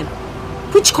problem?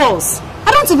 Which calls?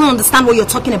 I don't even understand what you're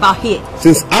talking about here.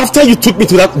 Since after you took me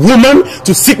to that woman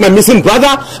to seek my missing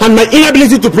brother and my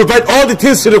inability to provide all the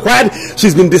things she required,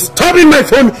 she's been disturbing my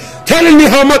phone, telling me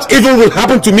how much evil will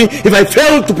happen to me if I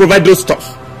fail to provide those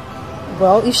stuff.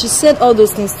 Well, if she said all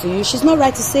those things to you, she's not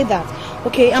right to say that.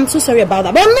 Okay, I'm so sorry about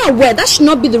that. But I'm not aware. That should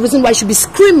not be the reason why you should be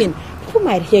screaming. People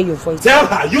might hear your voice. Tell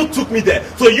her you took me there,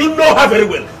 so you know her very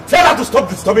well. Tell her to stop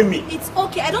disturbing me. It's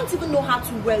okay. I don't even know her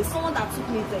too well. Someone that took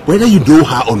me there. Whether you know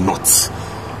her or not,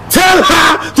 tell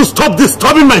her to stop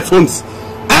disturbing my phones.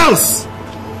 Else.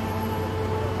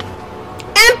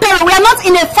 Emperor, we are not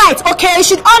in a fight, okay? You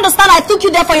should understand I took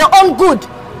you there for your own good.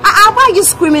 Why are you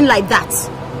screaming like that?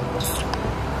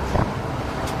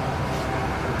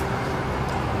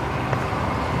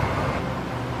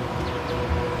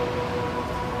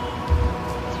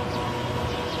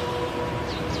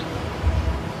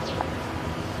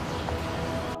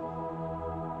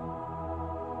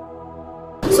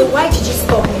 So why did you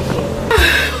stop me here?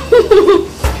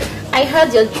 I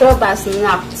heard your job has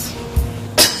snapped.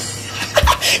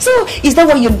 So is that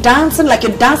why you're dancing like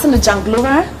you're dancing a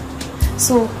janglora?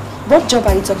 So what job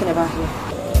are you talking about here?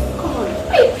 Come on,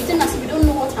 why are you pretending as if you don't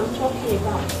know what I'm talking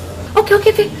about?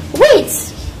 Okay.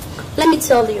 Wait! Let me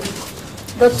tell you.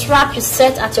 The trap you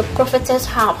set at your prophetess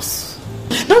house.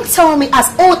 Don't tell me as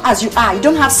old as you are, you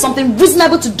don't have something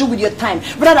reasonable to do with your time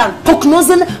rather than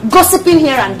poke-nosing, gossiping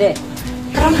here and there.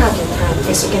 I don't have your time.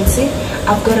 As you can see,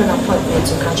 I've got an appointment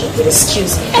to catch up with.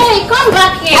 Excuse me. Hey, come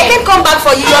back here. I can't come back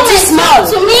for you. You're too small.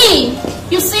 To me.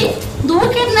 You see, the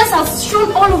wickedness has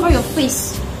shown all over your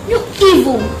face. You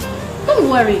evil. Don't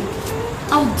worry.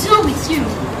 I'll deal with you.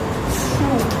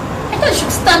 I thought you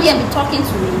should stand here and be talking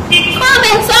to me. Come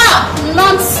and talk.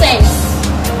 Nonsense.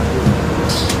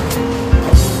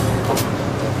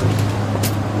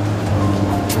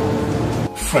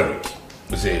 Fredrick,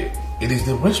 you see, it is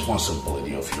the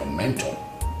responsibility of your mentor,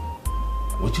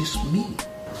 which is me,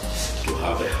 to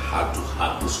have a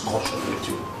heart-to-heart discussion with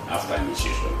you after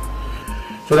initiation,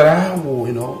 so that I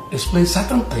will, explain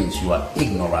certain things you are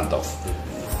ignorant of.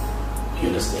 You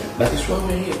understand? That is why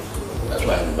we're here. That's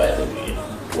why I invited you here.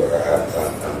 Well,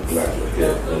 I'm glad you're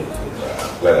here.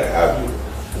 I'm glad I have you,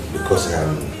 because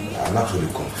I'm actually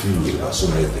confused about so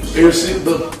many things. You see,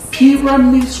 the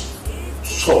pyramid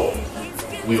soul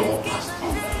we all passed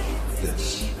under.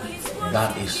 Yes.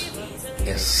 That is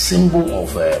a symbol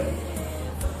of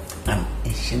an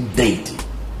ancient deity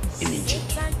in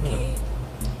Egypt.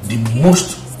 The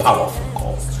most powerful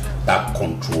god that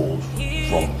controls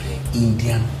from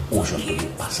Indian Ocean to the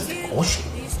Pacific Ocean.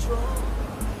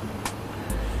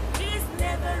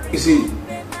 You see,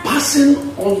 passing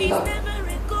under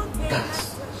that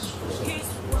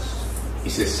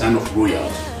is a sign of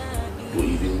royalty to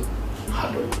even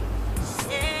handle.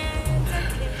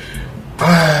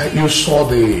 You saw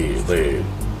the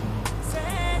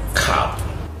cap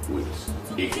with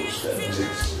eagle's feathers.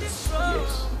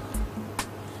 Yes.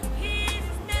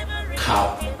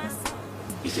 Cap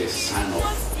is a sign of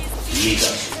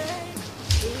leadership.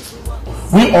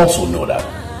 We also know that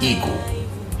eagle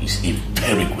is a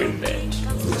very great bird.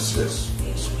 Yes, yes.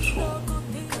 So,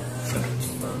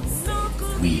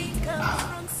 Fredrick, we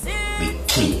are the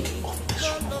king of this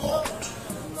world.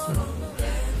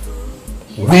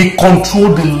 We control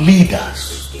the leaders.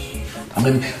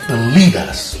 The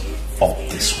leaders of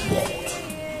this world.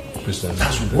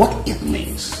 That's what it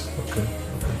means. Okay.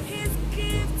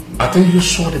 I think you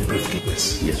saw the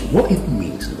briefcase. Yes. What it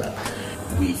means is that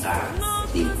we are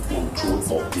in control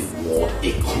of the world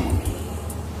economy.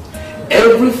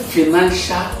 Every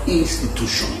financial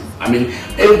institution,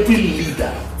 every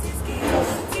leader of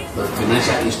the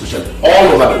financial institution all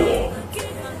over the world,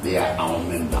 they are our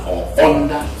member or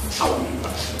under our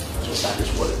membership. So that is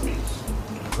what it means.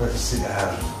 Well, see,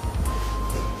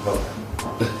 look,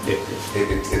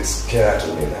 it's clearer to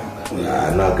me now.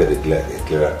 I now get a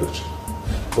clearer picture.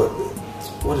 But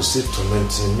what is it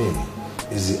tormenting me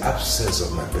is the absence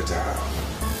of my better half.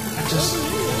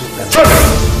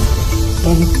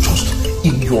 Don't just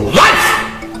in your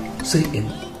life say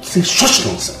such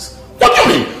nonsense. What do you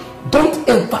mean? Don't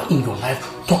ever in your life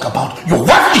talk about your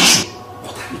wife issue.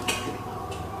 What are you talking about?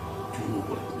 Do you know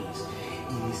what it means?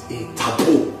 It is a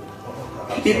taboo.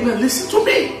 Listen to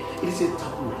me. It is a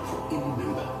taboo for any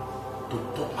member to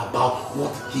talk about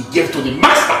what he gave to the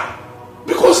master.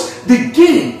 Because the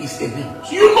game is a name.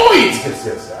 You know it.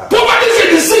 Yes. Poverty is a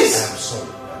disease. I'm sorry.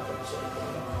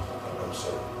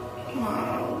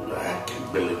 Wow, I can't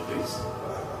believe this.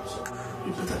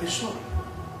 You better be sorry.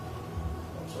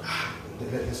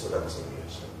 Let's what happens.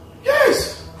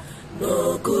 Yes.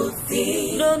 No good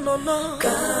thing, no,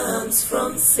 comes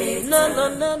from Satan.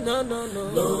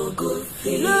 No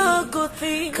good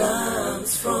thing,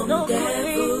 comes from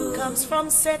devil. Comes from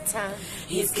Satan.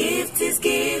 His gift is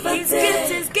give and His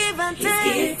gift is give and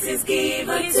take. His gift is give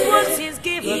and His take. works is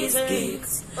give and His take.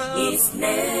 gift is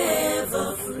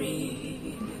never free.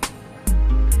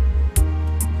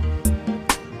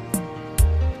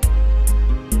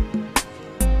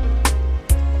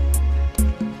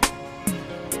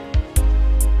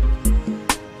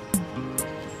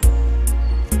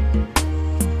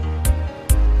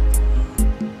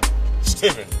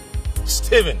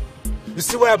 Steven, you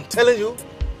see what I'm telling you?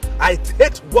 I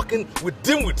hate working with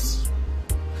dimwits.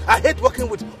 I hate working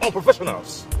with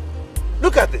unprofessionals.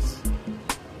 Look at this.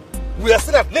 We are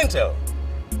still at lintel.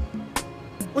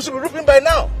 We should be roofing by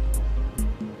now.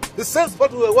 The same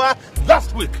spot we were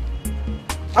last week.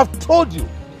 I've told you.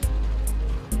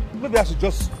 Maybe I should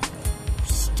just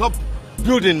stop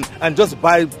building and just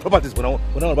buy properties when I want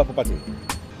to buy property.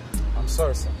 I'm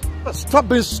sorry, sir. Stop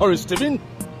being sorry, Steven.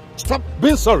 Stop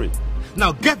being sorry.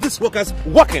 Now get these workers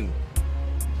working.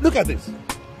 Look at this.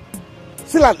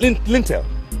 Still at lintel.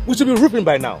 We should be roofing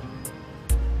by now.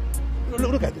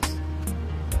 Look at this.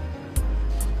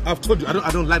 I've told you,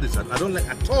 I don't like this. I don't like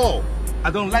at all.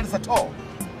 I don't like this at all.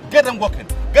 Get them working.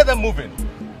 Get them moving.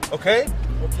 Okay?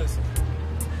 Okay, sir.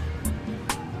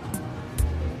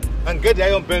 And get the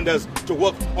iron benders to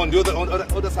work on the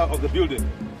other side of the building.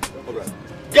 All right.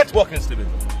 Get working, Steven.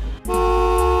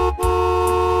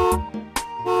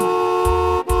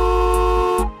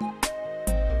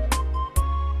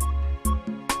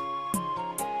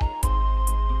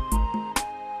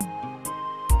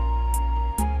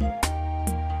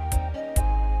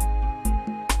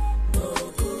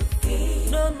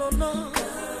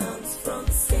 Comes from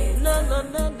Satan.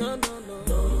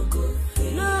 No good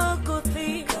thing. No good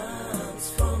thing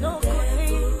comes from No devil. good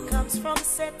thing comes from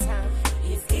Satan.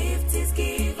 His gift is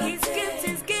give and His take. gift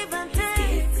is give and His take.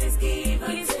 gift is give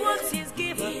and His take. works is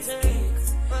give and His take.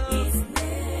 gift is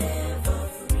never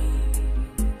free.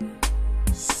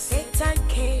 Satan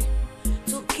came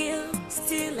to kill,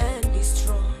 steal, and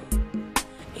destroy.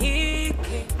 He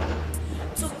came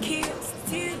to kill,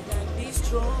 steal, and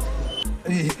destroy.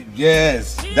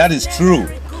 Yes, that is true.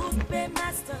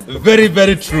 Very,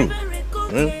 very true.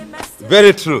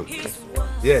 Very true.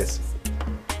 Yes.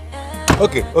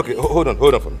 Okay, hold on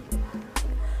for me.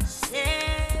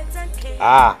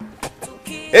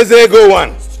 Ezeonu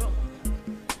one.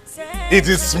 It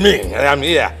is me. I am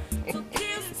here.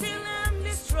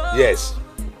 Yes.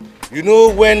 You know,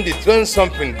 when the throne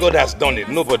something, God has done it.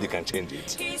 Nobody can change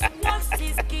it.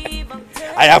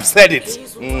 I have said it.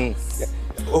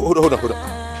 Hold on.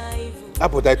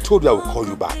 But I told you I will call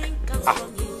you back.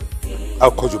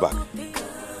 I'll call you back.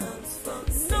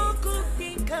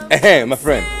 My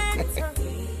friend.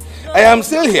 I am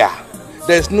still here.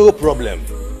 There's no problem.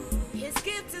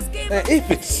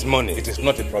 If it's money, it is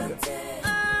not a problem.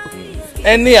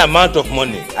 Any amount of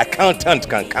money accountant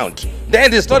can count,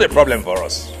 then it's not a problem for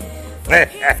us.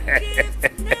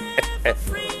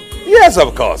 Yes,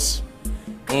 of course.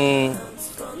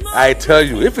 I tell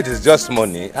you, if it is just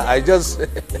money, I just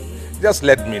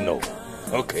let me know.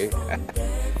 Okay.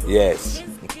 Yes.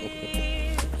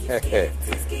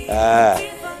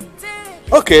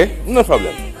 Okay, no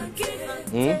problem.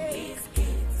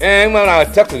 And I'll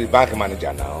talk to the bank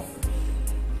manager now.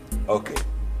 Okay.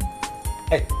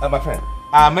 Hey, my friend,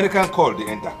 our American call the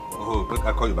enter. Oh,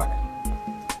 I'll call you back.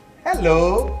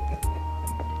 Hello.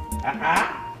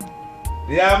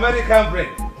 The American friend.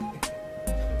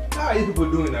 How are you people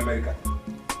doing in America?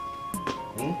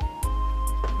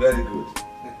 Very good.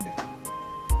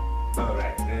 All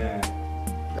right.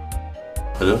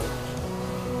 Hello?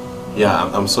 Yeah,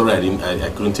 I'm sorry I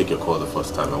couldn't take your call the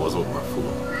first time. I wasn't with my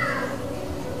phone.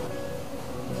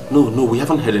 No, we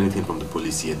haven't heard anything from the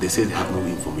police yet. They say they have no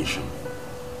information.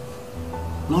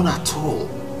 None at all.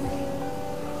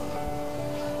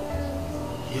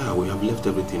 Yeah, we have left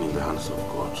everything in the hands of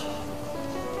God.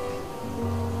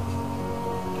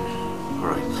 All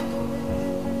right.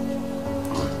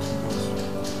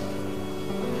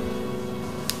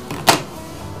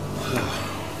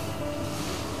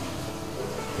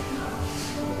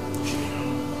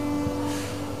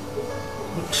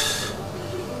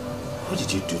 What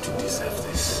did you do to deserve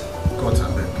this? God,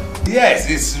 yes,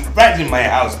 it's right in my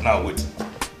house now. Wait.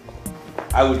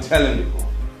 I will tell him you called.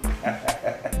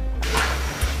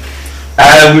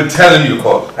 I will tell him you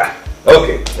called.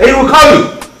 Okay. He will call you.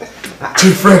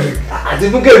 Chief Fredrick. I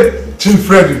didn't get it. Chief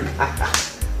Fredrick.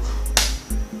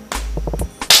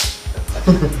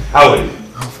 How are you?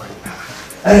 I'm fine.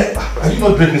 Are you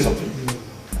not drinking something?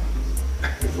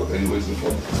 Anyways,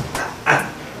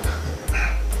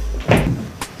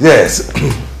 yes.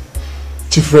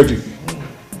 Chief Fredrick,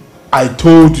 I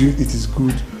told you it is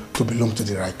good to belong to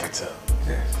the right cattle.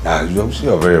 Yes.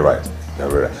 You're very right. You're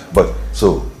very right. But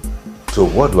so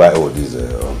what do I owe this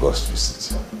August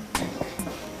visit?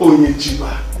 Onye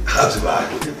Chiba. That's bad.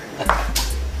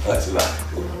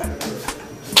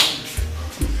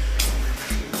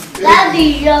 Daddy,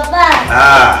 you're back.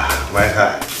 My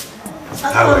heart.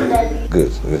 How are you?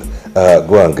 Good.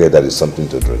 Go and get Daddy something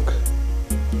to drink.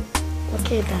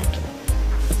 Okay, Dad.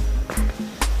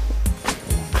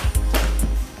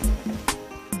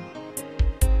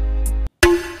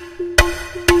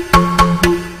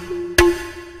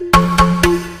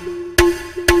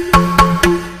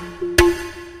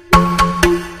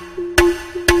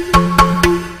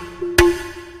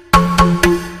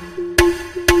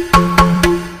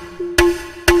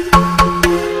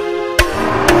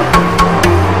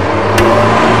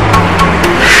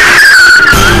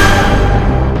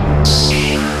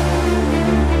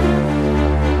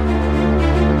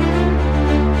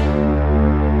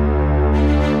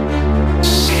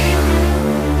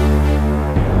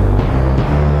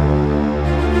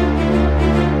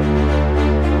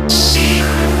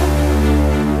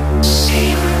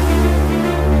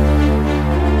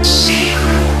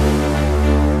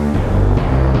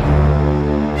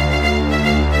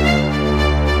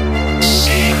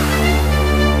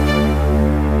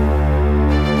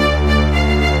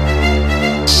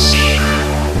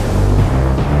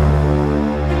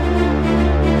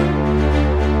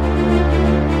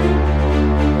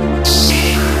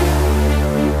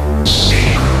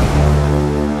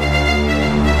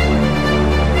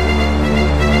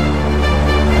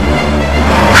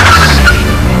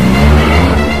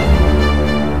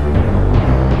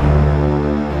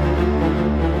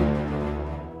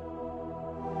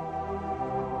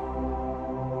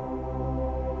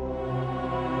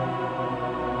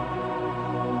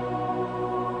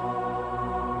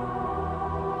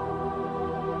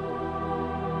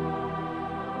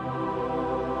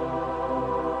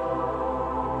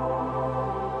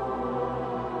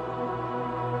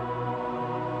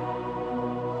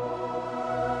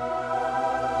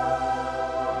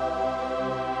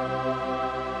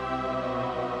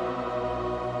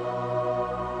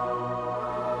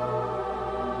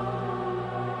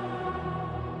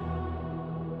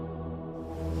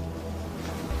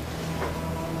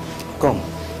 Come.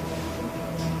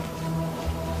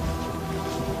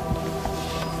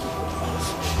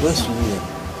 Where's Julia?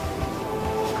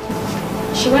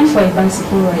 She went for a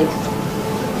bicycle ride.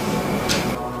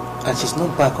 And she's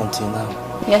not back until now?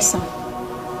 Yes, sir.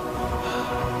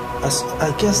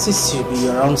 I guess this should be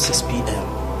around 6 p.m.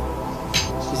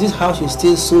 Is this how she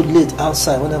stays so late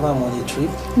outside whenever I'm on a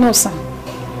trip? No, sir.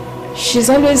 She's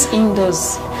always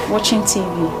indoors, watching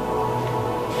TV.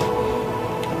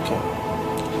 Okay.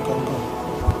 You can go.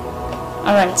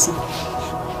 Alright, sir.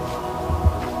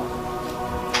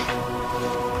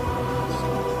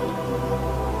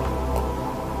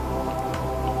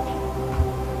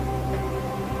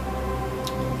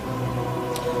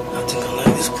 I think I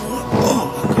like this clothes. Oh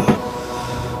my god.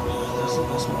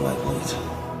 That's more like it.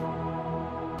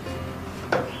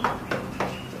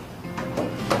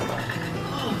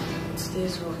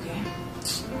 Today's work, eh?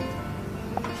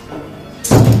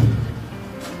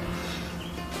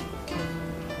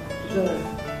 Laura,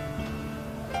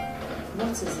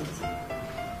 what is it?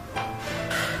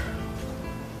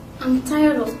 I'm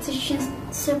tired of teaching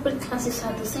separate classes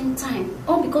at the same time,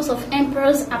 all because of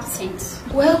Emperor's absence.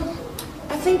 Well,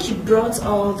 I think you brought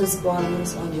all these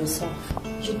burdens on yourself.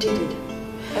 You did it.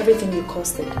 Everything you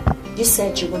costed. You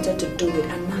said you wanted to do it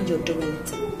and now you're doing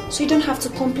it. So you don't have to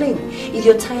complain. If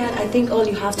you're tired, I think all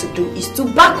you have to do is to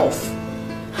back off.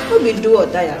 How we do or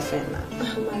die, friend now?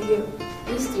 My girl.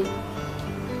 Listen,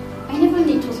 I never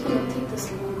knew it was going to take this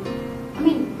long. I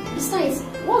mean, besides,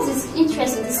 what's his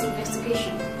interest in this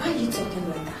investigation? Why are you talking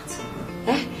like that?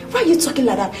 Eh? Why are you talking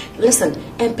like that? Listen,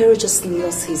 Emperor just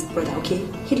lost his brother, okay?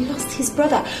 He lost his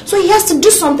brother. So he has to do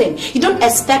something. You don't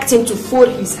expect him to fold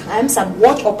his hands and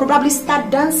watch or probably start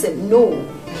dancing. No.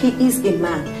 He is a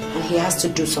man and he has to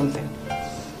do something.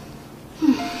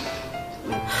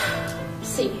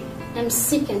 See, I'm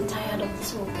sick and tired of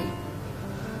this whole thing.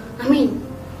 I mean,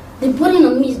 the burden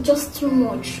on me is just too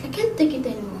much. I can't take it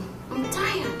anymore. I'm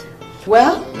tired.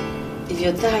 Well, if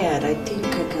you're tired, I think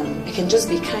I can just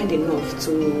be kind enough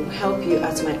to help you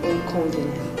at my own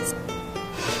convenience.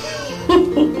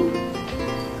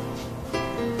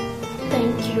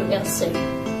 Thank you, Elsie.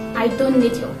 I don't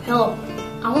need your help.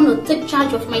 I want to take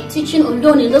charge of my teaching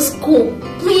alone in the school.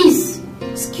 Please,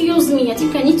 excuse me. I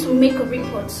think I need to make a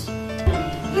report.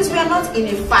 Please, we are not in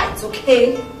a fight,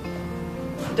 okay?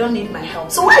 You don't need my help.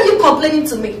 So why are you complaining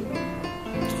to me?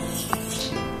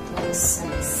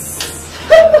 Nonsense.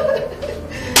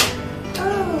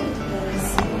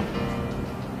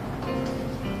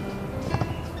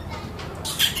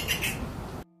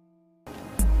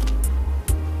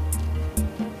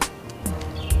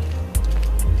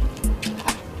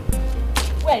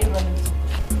 Where are you running to?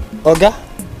 Oga,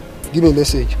 give me a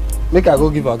message. Make I go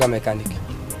give Oga mechanic.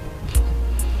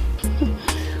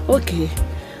 Okay.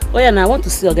 Oh yeah, now I want to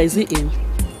see Oga. Is he in?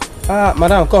 Ah,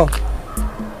 madam, come.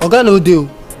 Oga no deal.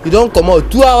 You don't come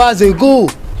out 2 hours ago.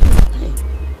 Hey.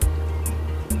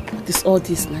 What is all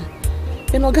this now?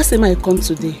 Then Oga say I come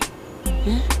today.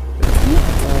 Eh?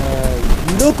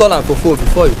 You don't call him for phone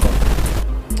before you come.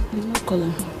 You don't call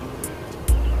him.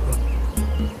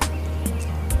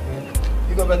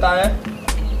 You go better, eh?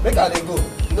 Make her dey go.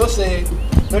 You know say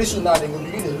very soon now they go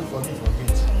begin to look for me for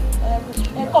gate.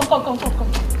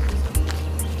 Come.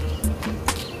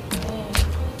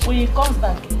 When he comes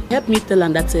back, help me tell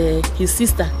him that his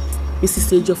sister,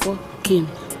 Mrs. Ejofo, came.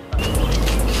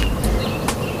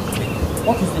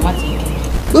 What is the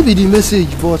matter? No be the message,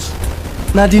 but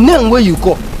now the name where you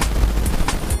call.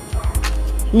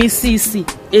 Mrs.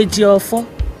 Ejofo.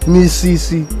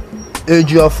 Mrs.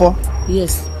 Ejofo.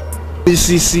 Yes.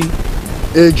 Mrs.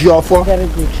 Ejofo. Very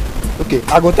good. Okay,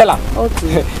 I go tell her.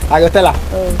 Okay. I go tell her.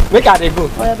 Make her dey go.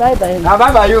 Oh, yeah, bye. Now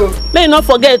bye you. May you not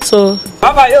forget to.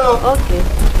 Bye you. Okay.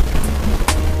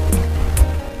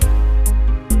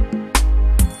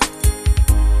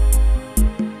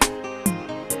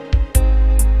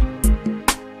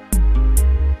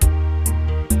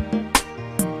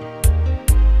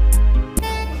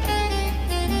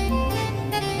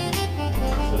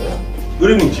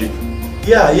 Good evening, Chief.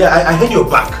 Yeah, I heard you're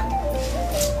back.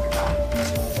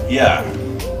 Yeah.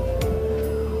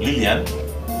 Lillian?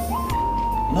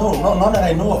 No, not that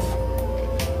I know of.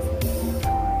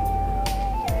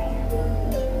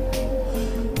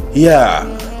 Yeah.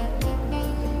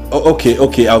 Oh,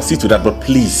 okay, I'll see to that, but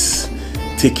please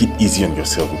take it easy on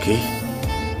yourself, okay?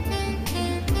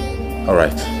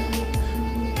 Alright.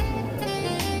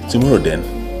 Tomorrow then.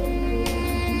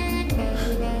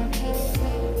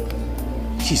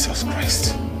 Jesus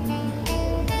Christ.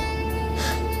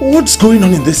 What's going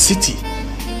on in this city?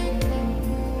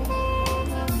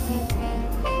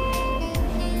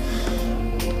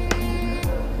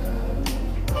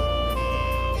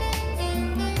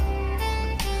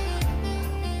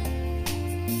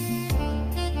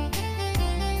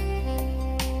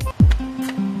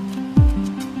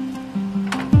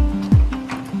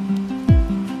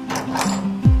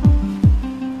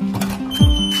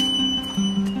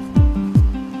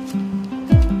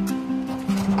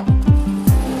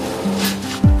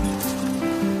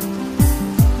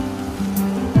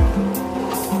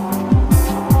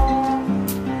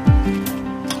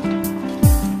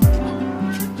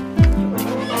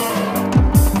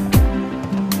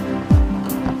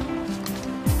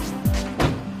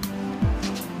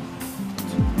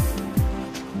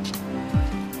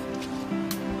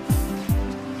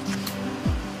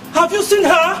 seen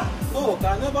her? No,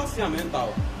 I never see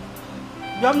Amenta.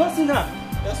 You have not seen her?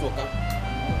 Yes, Oka.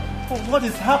 Oh, what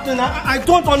is happening? I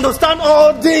don't understand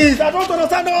all this. I don't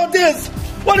understand all this.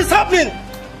 What is happening?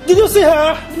 Did you see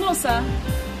her? No, sir.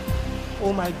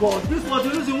 Oh my God, this was the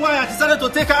reason why I decided to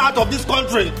take her out of this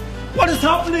country. What is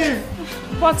happening?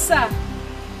 But sir,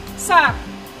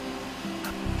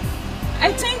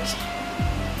 I think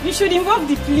you should involve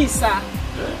the police, sir.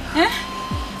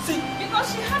 See,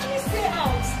 because she hardly stay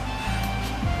out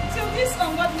till this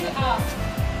ungodly hour.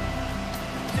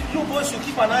 You boys should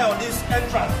keep an eye on this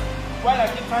entrance while I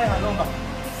keep trying her number.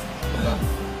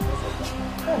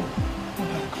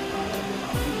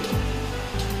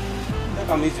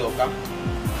 Let me see, Oka.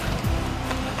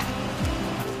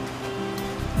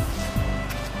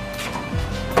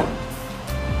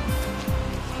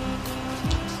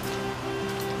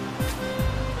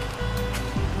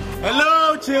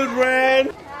 Hello, children.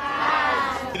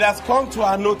 It has come to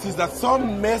our notice that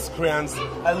some miscreants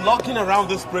are lurking around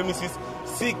this premises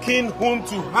seeking whom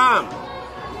to harm.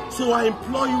 So I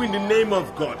implore you in the name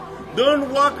of God, don't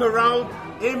walk around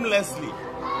aimlessly.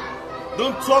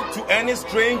 Don't talk to any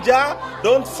stranger.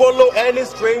 Don't follow any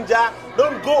stranger.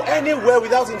 Don't go anywhere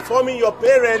without informing your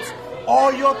parents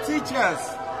or your teachers.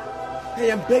 I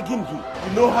am begging you.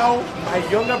 You know how my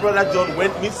younger brother John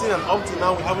went missing and up to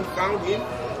now we haven't found him?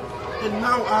 And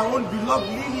now our own beloved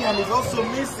Lillian is also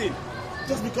missing.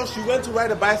 Just because she went to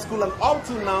ride a bicycle and up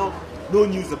till now, no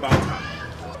news about her.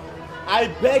 I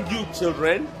beg you,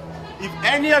 children, if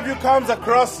any of you comes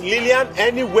across Lillian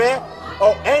anywhere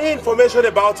or any information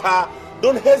about her,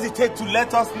 don't hesitate to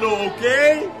let us know,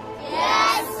 okay?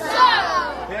 Yes,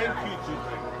 sir. Thank you,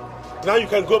 children. Now you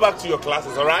can go back to your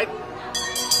classes, all right?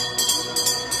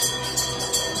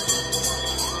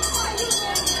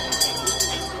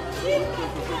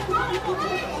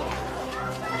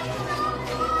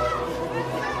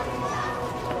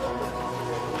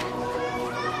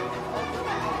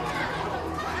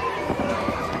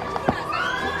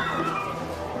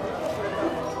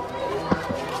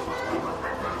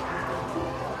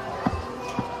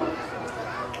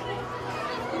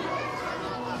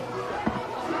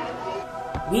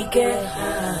 Wicked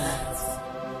hearts,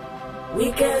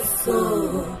 wicked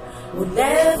soul will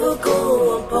never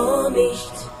go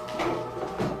unpunished.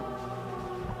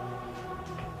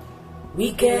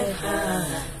 Wicked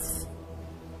hearts,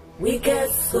 wicked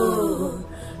soul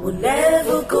will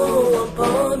never go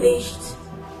unpunished.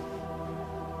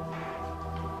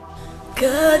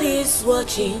 God is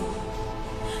watching,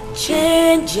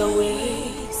 change your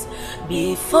ways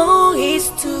before it's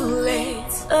too late.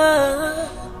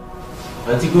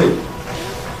 Auntie Gwen.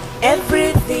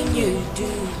 Everything you do,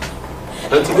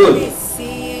 Auntie God Gwen. is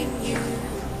seeing you.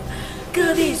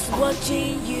 God is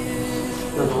watching you.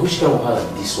 No, which kind of wahala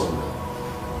be this one now?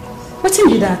 What in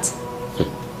be that?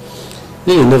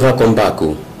 Then you never come back,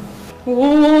 oh.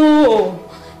 Oh,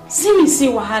 see me see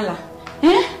wahala.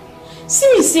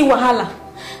 See me see wahala.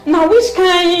 Now which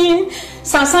kind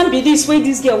sansan be this way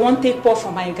this girl won't take pour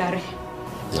for my garri?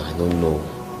 I don't know.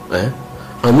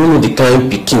 I don't know the kind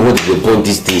picking what they born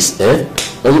these days.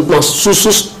 Now so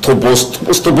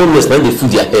stubbornness now they fill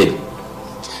their head.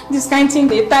 This kind thing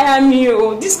they tire me,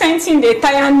 oh. This kind thing they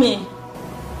tire me.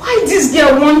 Why this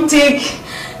girl won't take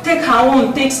her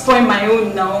own, take spoil my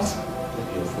own now?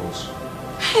 Maybe your fault.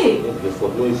 Hey. Maybe your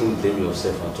fault. Don't even blame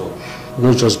yourself at all.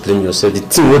 Don't just blame yourself. The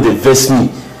thing where they vex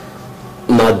me.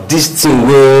 Now this thing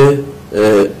where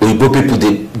Oyibo people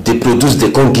they produce, they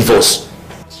can't give us.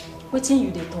 Wetin you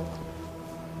dey talk?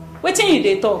 Wetin you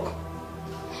dey talk?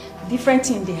 Different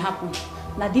thing dey happen.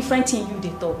 Na different thing you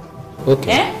dey talk.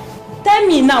 Okay. Tell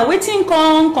me now, wetin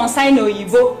come concern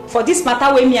Oyibo for this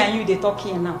matter wey me and you dey talk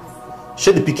here now?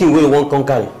 Shey the pikin wey you wan come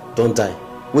carry don die.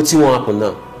 Wetin wan happen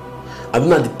now? Abi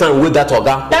na the time wey that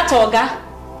oga? That oga?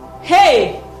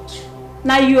 Hey!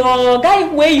 Na your guy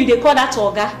wey you dey call that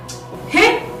oga?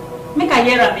 Hey! Make I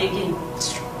hear am again.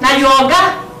 Na your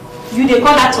oga you dey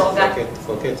call that oga?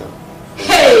 Forget am.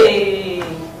 Hey!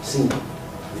 See,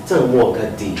 the time wey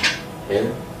oga dey,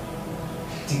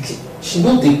 she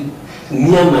no dey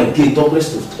near my gate always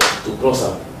to cross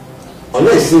am.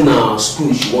 Unless say na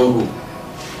school she wan go.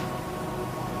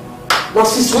 Now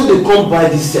since when they come buy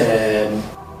this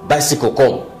bicycle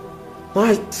come,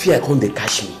 my fear come dey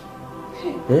catch me.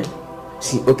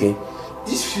 See, okay,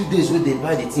 these few days when they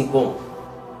buy the thing come,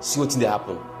 see wetin dey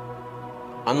happen.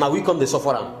 And now we come dey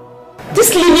suffer am.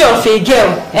 This lady of a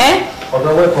girl,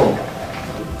 Oga, welcome.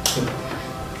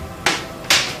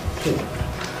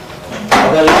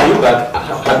 Oga, are you back?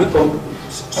 Have you come?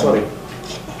 Sorry.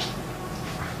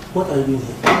 What are you doing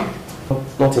here?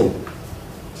 Nothing.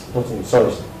 Nothing.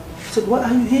 Sorry. I said, why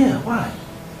are you here? Why?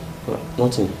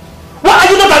 Nothing. Why are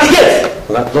you not at the gate?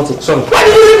 Nothing, sorry. Why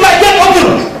did you leave my gate open?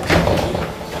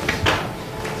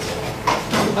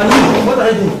 And you, what are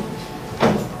you doing?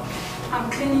 I'm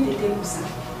cleaning the table, sir.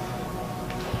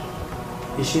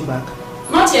 Is she back?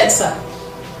 Not yet, sir.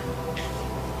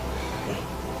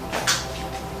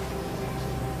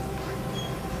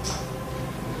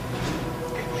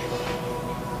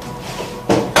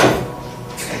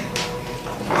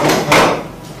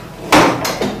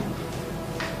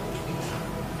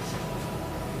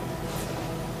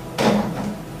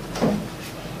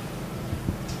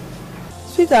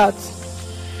 Sweetheart,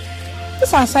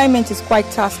 this assignment is quite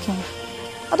tasking.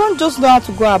 I don't just know how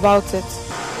to go about it.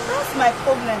 That's my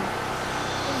problem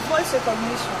with voice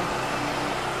recognition.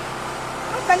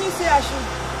 How can you say I should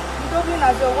be doubling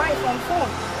as your wife on phone?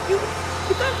 You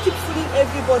can't keep fooling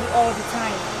everybody all the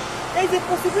time. There is a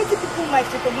possibility people might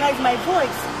recognize my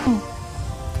voice.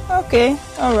 Okay,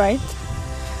 alright.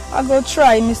 I'll go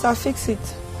try, Mr. Fix-It.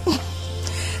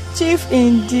 Chief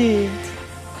indeed.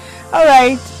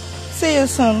 Alright. See you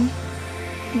soon.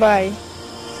 Bye.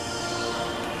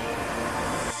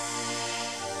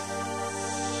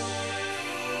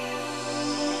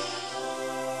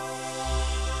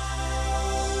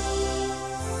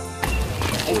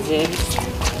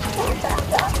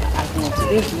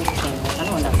 Today's meeting, I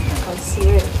don't understand. I'm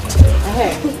serious.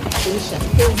 Felicia.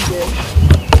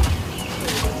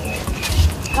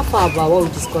 How far about what we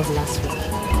discussed last week?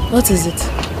 What is it?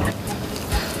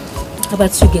 How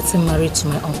about you getting married to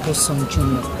my uncle's son,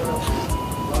 Junior?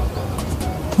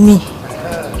 Me?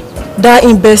 That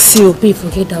imbecile. Babe,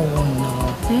 forget that one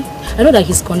now. Eh? I know that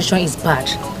his condition is bad,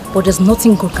 but there's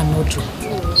nothing God cannot do.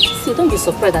 See, don't be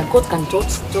surprised that God can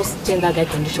just change that guy's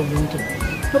condition one day.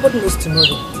 Nobody knows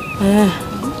tomorrow.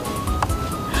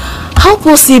 How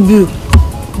possible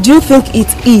do you think it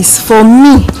is for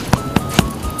me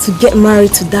to get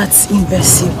married to that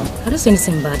imbecile? I don't say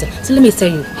anything bad. So let me tell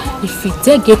you, if you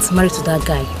dare get married to that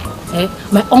guy,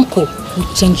 my uncle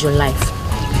will change your life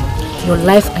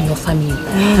and your family.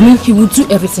 I mean, he will do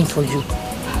everything for you.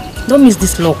 Don't miss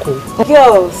this local.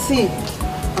 Girl, see,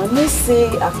 I may say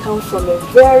I come from a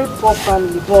very poor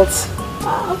family, but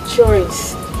I have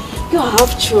choice. You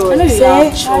have choice. I know you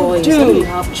have choice. I do. I know you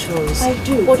have choice. I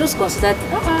do. But just consider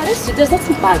that there's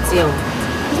nothing bad here.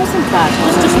 There's nothing bad.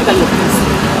 Just look at your face.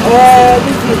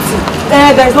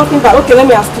 There's nothing bad. Okay, let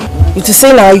me ask you. It is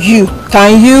saying now you.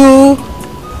 Can you?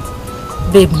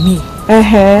 Babe, me.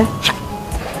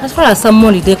 As far as some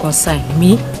money they concern,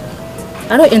 me,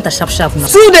 I don't enter sharp now.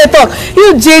 See they talk.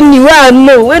 You Jenny, where I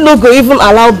know, we no go even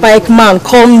allow bike man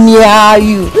come near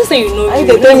you. You say you know I you.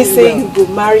 they tell me say you go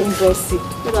marry Ngozi.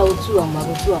 I will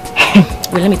do.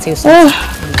 Well, let me tell you something.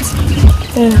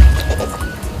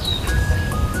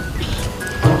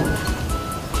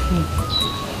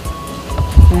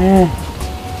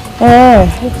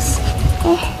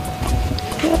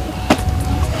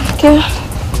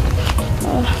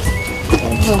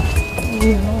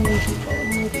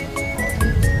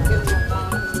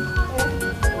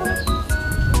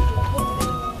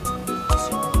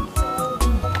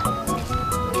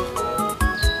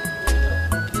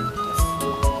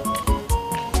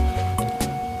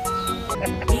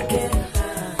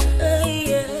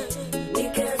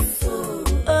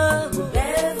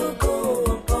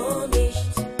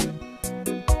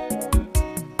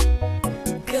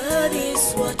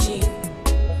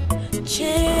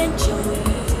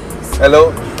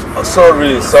 Hello? Oh,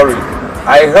 sorry.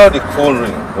 I heard the phone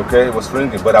ring, okay? It was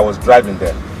ringing, but I was driving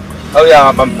there. Oh yeah,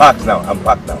 I'm parked now.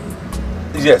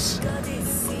 Yes.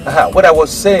 What I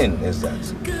was saying is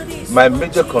that my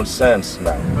major concerns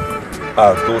now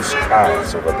are those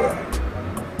cars over there.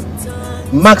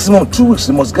 Maximum 2 weeks,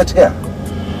 they must get here.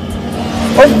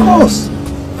 Of course,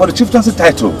 for the chieftaincy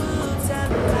title.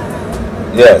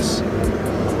 Yes.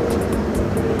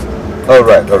 All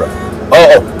right.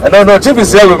 Oh, no, Chief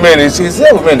is here with me. He's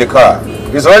here with me in the car.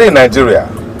 He's already in Nigeria.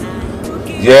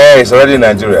 Yeah, he's already in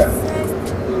Nigeria.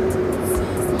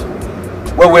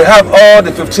 Well, we have all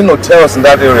the 15 hotels in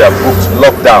that area booked,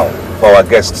 locked down for our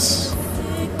guests.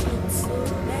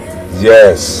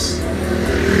 Yes.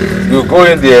 You go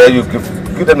in there, you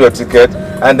give them your ticket,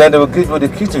 and then they will give you the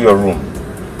key to your room.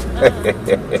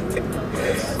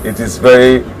 It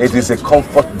is a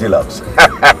comfort deluxe.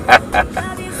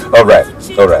 All right.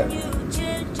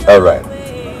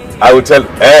 I will tell.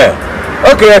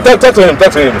 Okay, talk to him.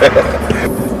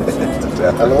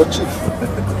 Hello, Chief.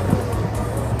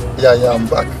 Yeah, I'm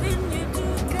back.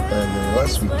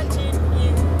 Last week.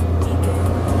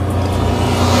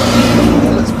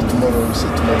 Let's be tomorrow. We'll see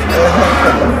tomorrow.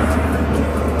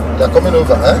 They're coming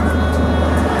over,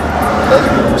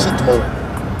 Let's see tomorrow.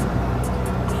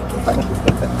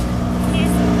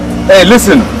 Hey,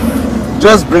 listen.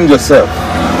 Just bring yourself.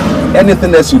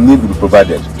 Anything else you need will be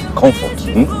provided. Comfort.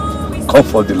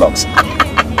 Comfort deluxe.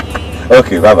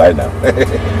 Okay, bye-bye now.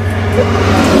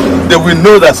 They will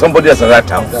know that somebody has arrived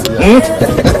town.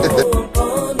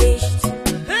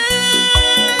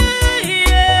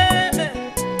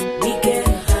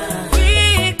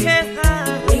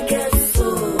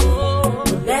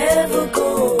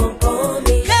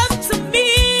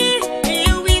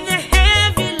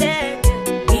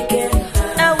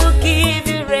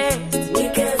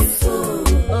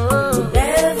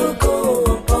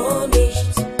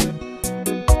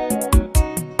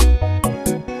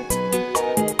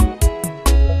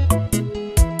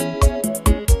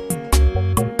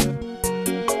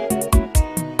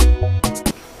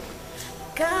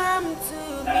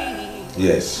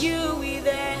 Yes. You with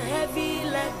a heavy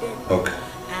laden. Okay.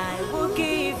 I will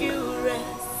give you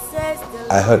rest. Says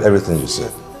the I heard everything you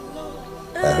said.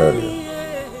 I heard you.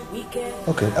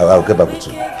 Okay, I'll get back with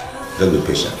you. Just be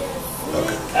patient.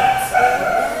 Okay.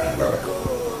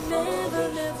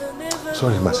 Bye-bye.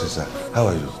 Sorry, my sister. How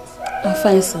are you? I'm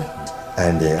fine, sir.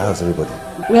 And how's everybody?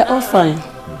 We're all fine.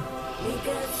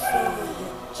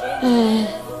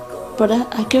 Brother,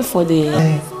 I came for the...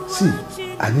 See,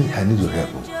 I need your help.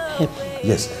 Help?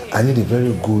 Yes, I need a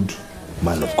very good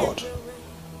man of God.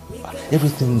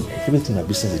 Everything my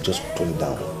business is just turning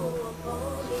down.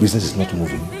 Business is not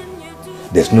moving.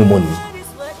 There's no money.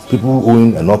 People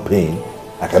owing are not paying.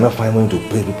 I cannot find money to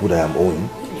pay people that I'm owing.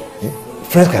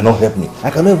 Friends cannot help me. I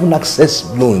cannot even access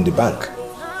loan in the bank.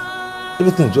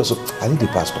 Everything is just so... I need a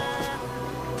pastor.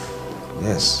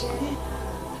 Yes.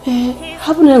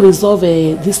 Haven't I resolved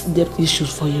this debt issues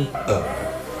for you?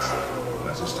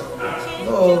 My sister.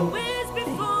 No.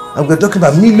 And we're talking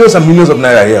about millions and millions of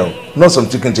naira here. Not some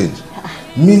chicken change.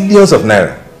 Millions of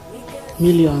naira.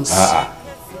 Millions.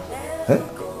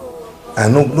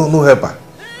 And no helper.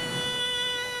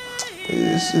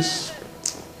 It's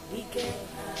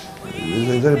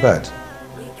very bad.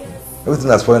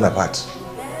 Everything has fallen apart. So,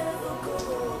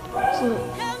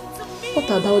 what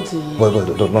about the... Well,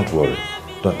 don't worry.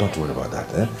 Don't worry about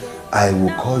that. I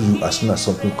will call you as soon as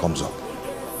something comes up.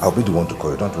 I'll be the one to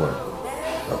call you. Don't worry.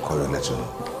 I'll call you and let you know.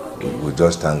 We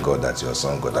just thank God that your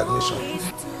son got admission.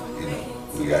 You know,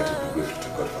 we have to be grateful to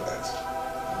God for that.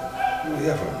 You will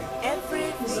hear from me.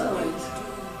 It's alright.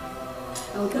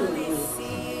 I'll get it.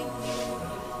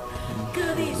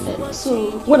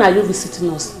 So, when are you visiting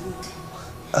us?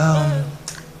 I'm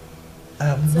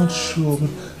not sure.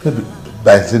 Maybe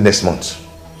by next month.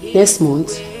 Next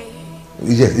month?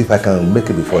 Yes, if I can make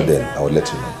it before then, I will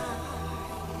let you know.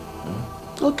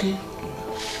 Okay.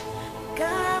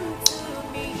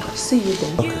 See you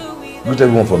then. Okay. Greet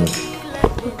everyone for me.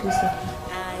 Okay, sir.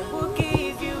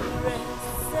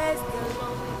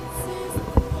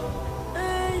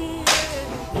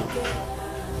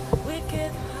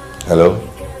 Hello?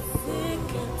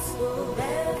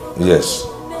 Yes.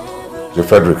 You're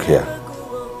Fredrick here.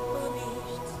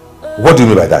 What do you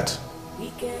mean by that?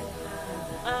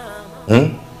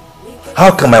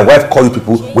 How can my wife call you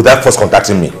people without first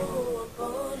contacting me?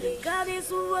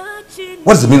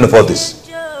 What is the meaning of all this?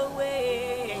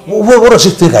 What does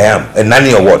she think I am? A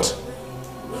nanny or what?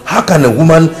 How can a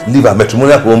woman leave her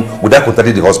matrimonial home without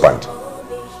contacting the husband?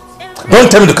 Don't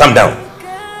tell me to calm down.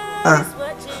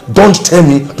 Don't tell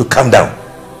me to calm down.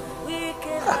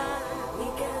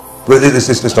 Well,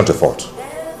 it's not your fault.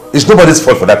 It's nobody's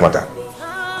fault for that matter.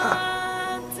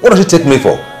 What does she take me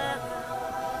for?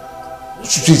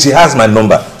 She has my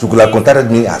number. She could have contacted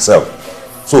me herself.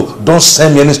 So don't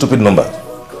send me any stupid number.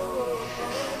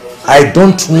 I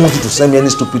don't want you to send me any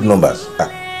stupid numbers.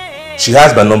 She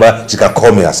has my number. She can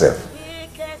call me herself.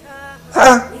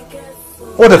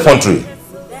 What a country.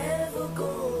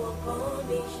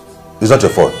 It's not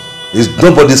your fault. It's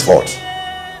nobody's fault.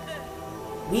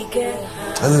 We can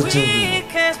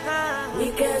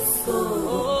go.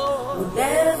 We'll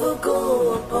never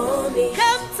go upon it.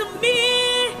 Come to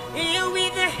me, you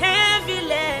with a heavy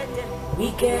laden.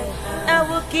 I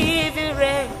will give you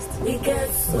rest.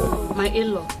 My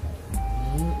in-law.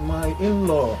 My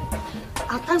in-law.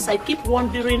 At times I keep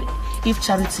wondering if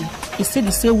Charity is still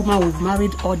the same woman we've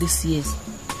married all these years.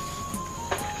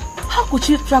 How could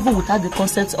she travel without the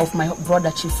consent of my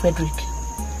brother, Chief Fredrick?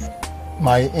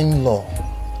 My in-law.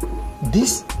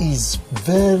 This is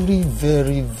very,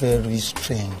 very, very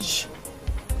strange.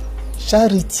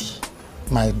 Charity,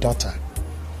 my daughter,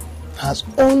 has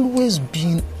always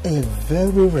been a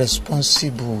very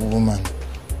responsible woman.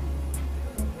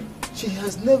 She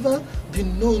has never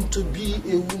been known to be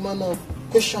a woman of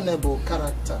questionable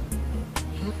character.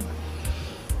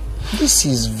 This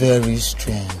is very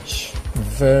strange.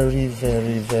 very,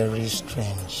 very, very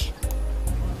strange.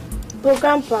 But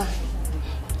Grandpa,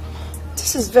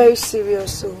 this is very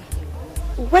serious. So,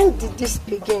 when did this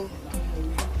begin?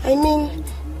 I mean,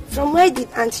 from where did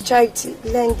Auntie Charity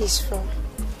learn this from?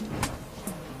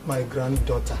 My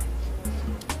granddaughter.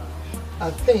 I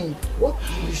think what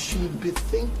we should be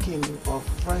thinking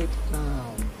of right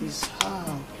now is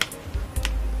how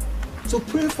to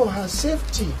pray for her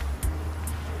safety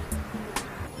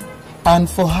and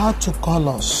for her to call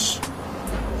us.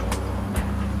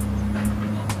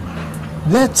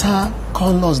 Let her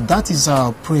call us. That is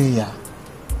our prayer.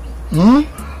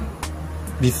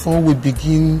 Before we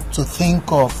begin to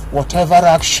think of whatever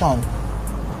action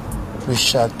we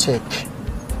shall take.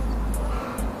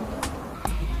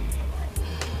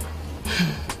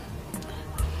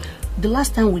 The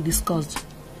last time we discussed,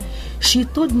 she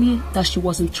told me that she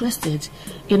was interested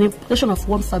in importation of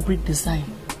one fabric design.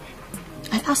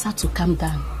 I asked her to calm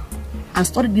down and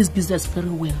study this business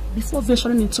very well before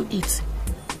venturing into it.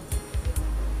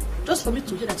 Just for me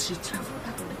to hear that she traveled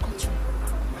out of the country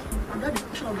without the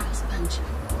permission of my husband.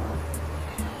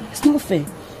 It's not fair.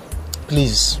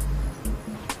 Please,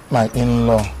 my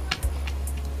in-law,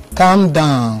 calm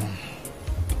down.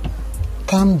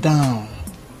 Calm down.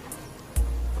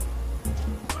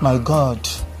 My God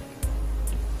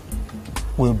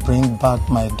will bring back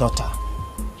my daughter.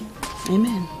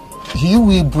 Amen. He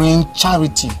will bring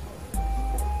Charity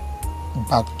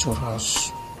back to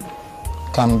us.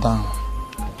 Calm down.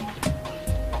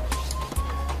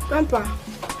 Grandpa,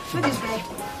 food is ready.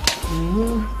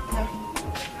 Yeah.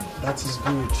 That is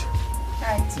good.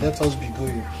 Right. Let us be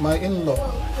going. My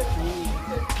in-law,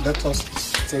 let us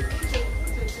take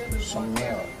some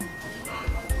meal.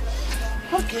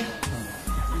 Okay.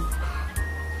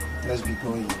 Let's be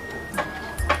going.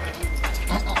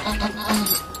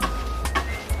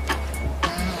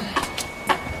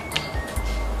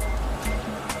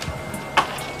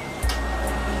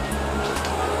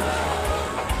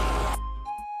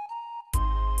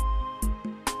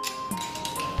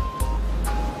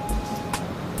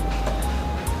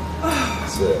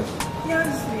 Sir,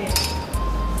 Yes, dear.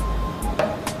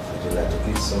 would you like to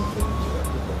eat something?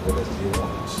 What else do you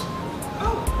want?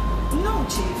 Oh, no,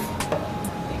 Chief.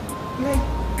 Like,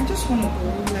 I just want to go,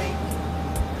 like...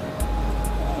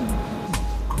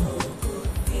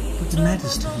 But the night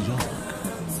is still young.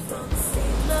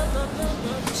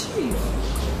 Chief.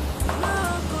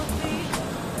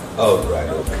 All right,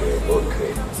 okay.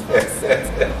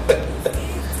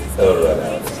 All right, I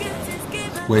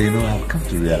understand. Well, you know, I've come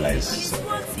to realize something.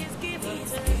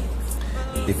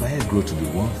 If I grow to be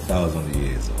 1,000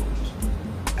 years old,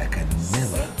 I can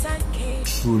never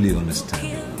truly understand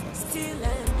you.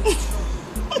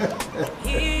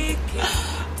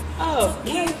 Oh,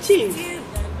 well, Chief,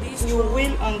 you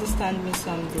will understand me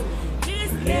someday.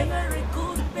 He's never a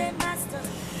good paymaster.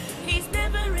 He's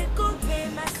never a good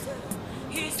paymaster.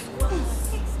 He's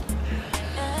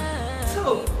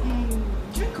So,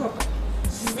 drink up.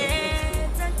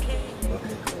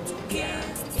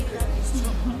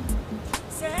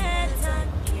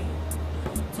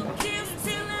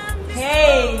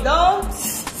 Hey, don't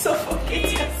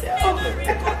suffocate yourself.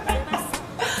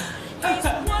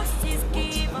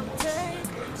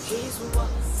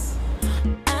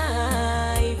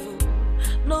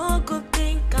 No good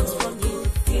thing comes from you.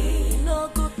 No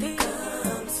good thing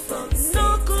comes from Satan.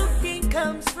 No good thing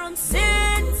comes from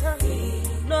Satan.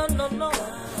 No.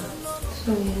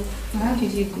 So, how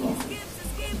did you go?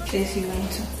 The place you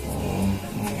went to?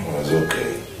 It was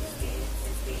okay.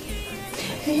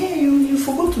 Hey, you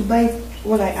forgot to buy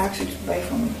what I asked you to buy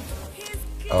for me.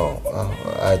 Oh,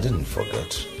 I didn't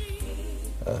forget.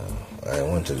 I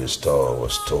went to the store,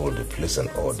 was told to place an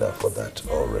order for that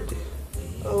already.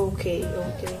 Okay.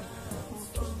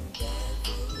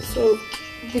 So,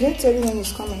 did I tell you when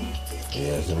it's coming?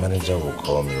 Yes, the manager will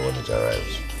call me when it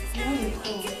arrives.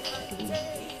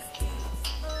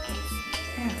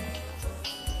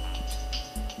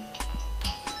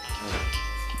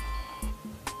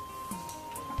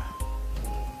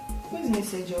 Who's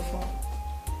message your phone?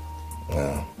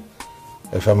 No,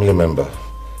 a family member.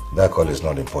 That call is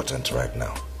not important right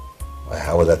now. I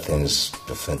have other things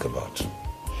to think about.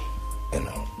 You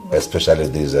know, especially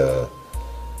these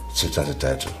chieftaincy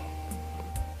title.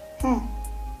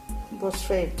 But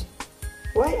Fred,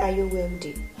 why are you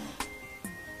wealthy?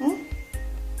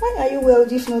 Why are you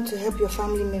wealthy if not to help your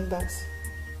family members?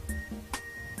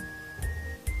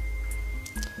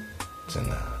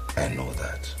 Tina, I know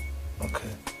that. Okay?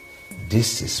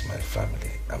 This is my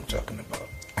family I'm talking about.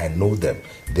 I know them.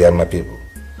 They are my people.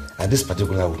 And this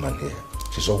particular woman here,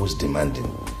 she's always demanding.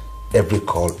 Every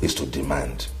call is to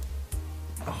demand.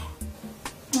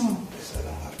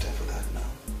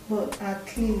 But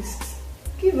at least,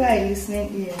 give her a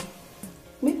listening ear.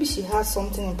 Maybe she has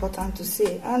something important to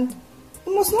say, and it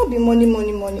must not be money,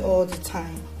 money, money all the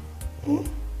time.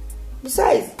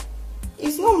 Besides,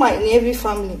 it's normal in every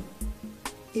family.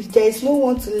 If there is no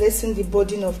one to lessen the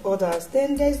burden of others,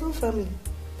 then there is no family.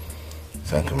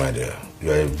 Thank you, my dear.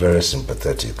 You are a very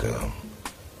sympathetic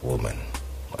woman.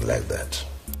 I like that.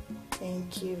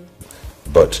 Thank you.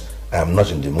 But I am not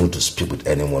in the mood to speak with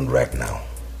anyone right now.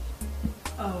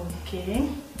 Okay.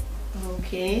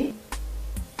 Okay.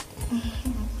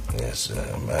 Yes,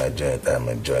 I'm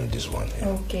enjoying this one here.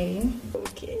 Okay.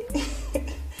 Okay.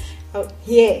 Oh,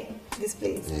 here, this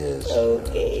place. Yes.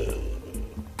 Okay.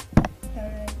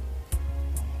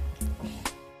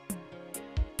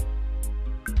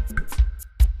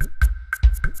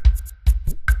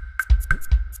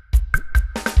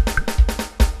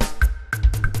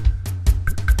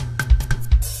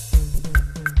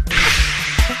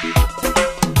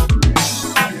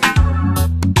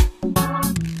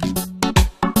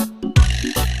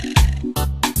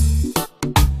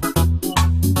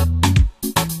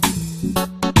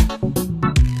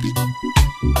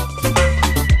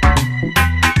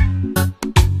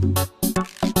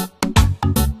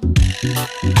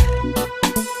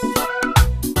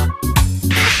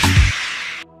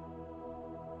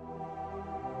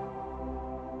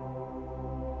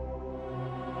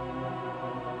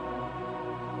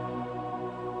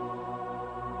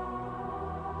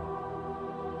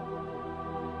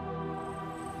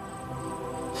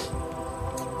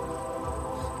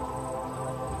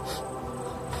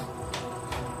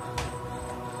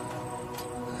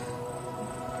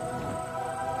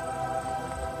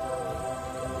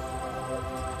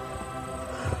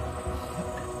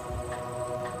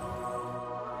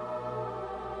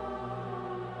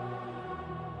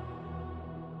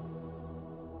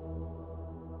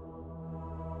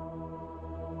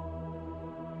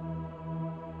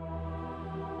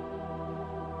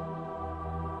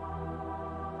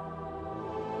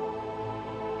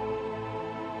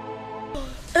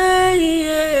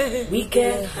 We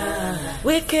get high,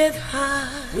 we get high,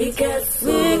 we get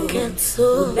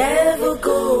so, never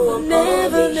go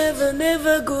unpunished,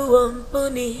 never go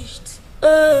unpunished.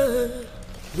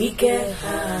 We get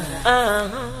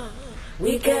high,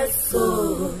 we get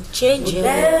so, change your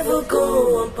never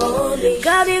go unpunished.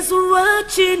 God is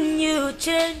watching you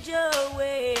change your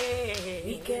way.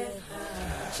 We get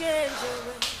high, change your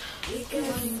way. We get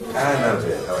so, How are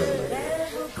you?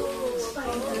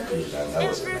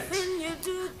 everything you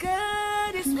do,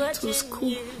 God is watching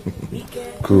you.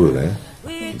 Cool, eh?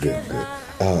 Good.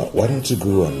 Why don't you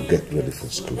go and get ready for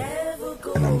school?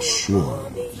 And I'm sure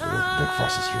your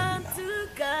breakfast is ready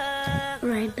now.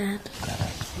 Right, Dad.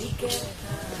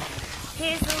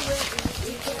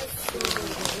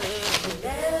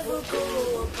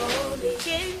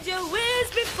 Change your ways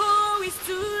before it's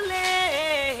too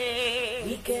late.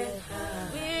 We get high,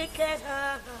 we get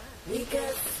high, we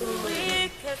get so,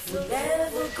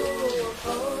 never go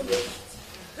upon it.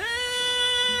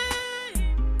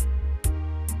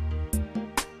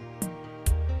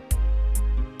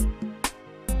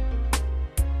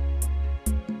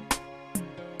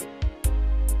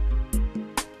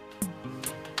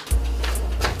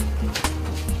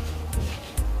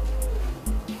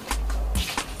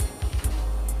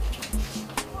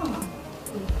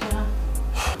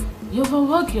 You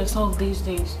overwork yourself these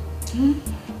days.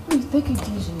 Please take it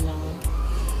easy now.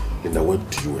 Linda, what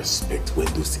do you expect when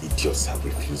those idiots have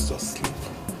refused to sleep?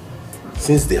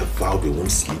 Since they have vowed they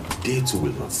won't sleep, they too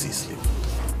will not see sleep.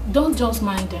 Don't just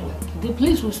mind them. The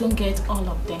police will soon get all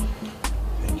of them.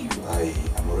 Thank you. I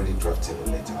am already drafting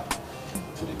a letter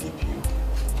to the DPU.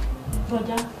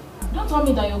 Brother, don't tell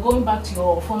me that you're going back to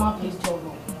your former place job.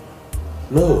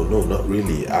 No, not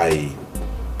really.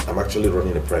 I'm actually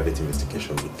running a private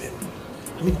investigation with them.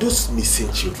 I mean, those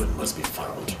missing children must be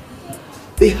found.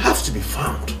 They have to be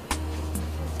found.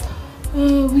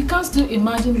 We can't still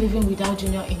imagine living without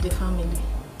Junior in the family.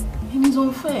 And it's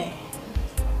unfair.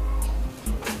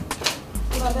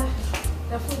 Brother,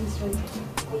 the food is ready.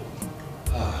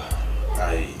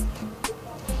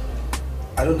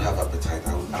 I don't have appetite.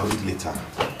 I'll eat later.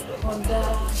 Brother,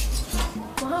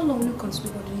 for how long will you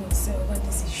continue bothering yourself about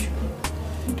this issue?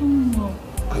 I don't know.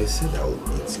 I said I'll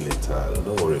eat later.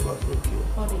 Don't worry about me, okay?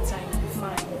 All the time, you'll be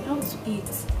fine. You have to eat.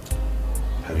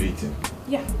 Have you eaten?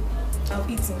 Yeah, I'll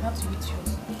eat. You have to eat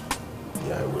yours.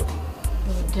 Yeah, I will.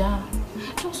 Brother,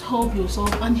 just help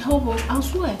yourself and help us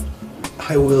as well.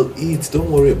 I will eat. Don't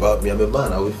worry about me. I'm a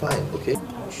man. I'll be fine, okay?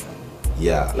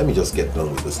 Yeah, let me just get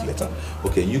done with this letter.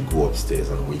 Okay, you go upstairs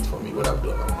and wait for me. When I'm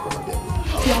done, I'll come and get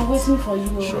you. Yeah, I'm waiting for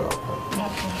you. Sure, I'll come.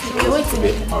 Okay. You're waiting.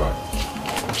 Okay, all right.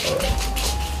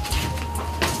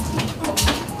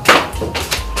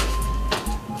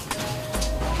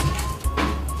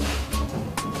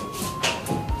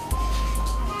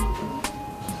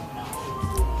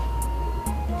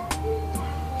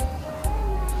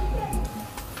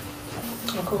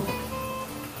 Uncle,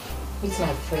 it's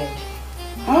my friend.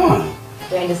 Ah.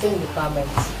 We're in the same department.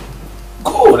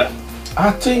 Good.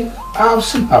 I think I've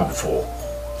seen her before.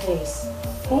 Yes.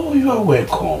 Oh, you are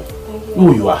welcome. Thank you.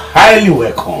 Oh, you are highly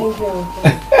welcome.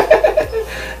 Thank you.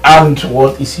 And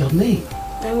what is your name?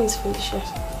 My name is Felicia.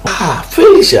 Ah,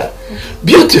 Felicia.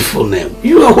 Beautiful name.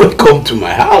 You are welcome to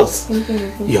my house. Thank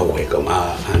you. You're welcome.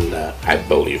 And I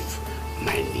believe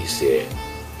my niece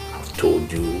have told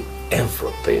you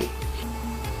everything.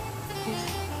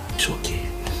 It's okay.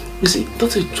 You see,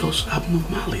 that is just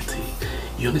abnormality.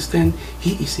 You understand?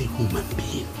 He is a human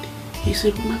being. He's a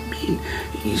human being.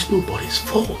 It's nobody's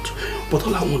fault. But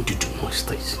all I want you to know is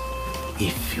this.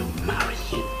 If you marry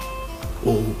him,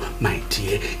 oh my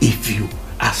dear, if you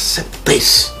accept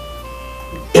this,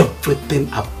 everything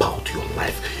about your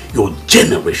life, your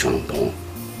generation unborn,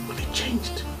 will be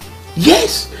changed.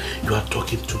 Yes, you are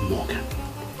talking to Morgan.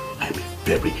 I'm a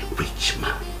very rich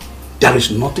man. There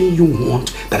is nothing you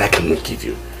want that I cannot give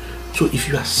you. So if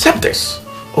you accept this,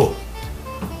 oh,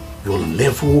 your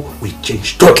level will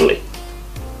change totally.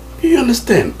 You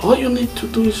understand? All you need to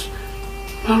do is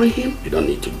marry him. You don't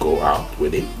need to go out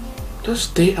with him.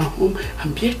 Just stay at home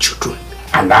and bear children.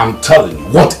 And I'm telling you,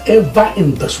 whatever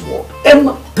in this world,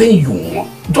 anything you want,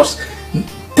 just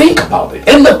think about it.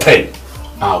 Anything,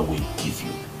 I will give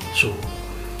you. So,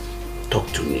 talk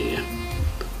to me.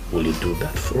 Will you do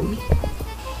that for me?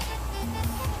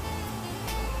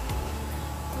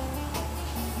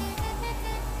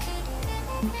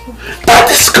 That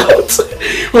is good.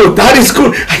 Oh, that is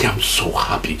good. I am so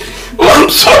happy. Oh, I'm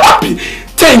so happy.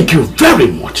 Thank you very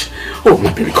much. Oh,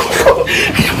 my baby girl.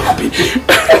 I am happy.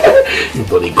 You've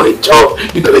done a great job.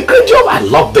 You've done a great job. I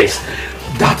love this.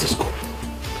 That is good.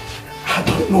 I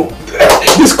don't know.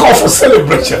 This call for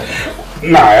celebration.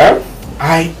 Now,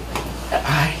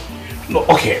 no,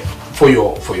 okay. For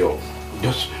your,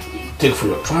 just take for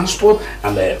your transport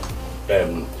and take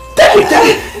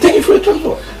it for your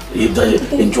transport.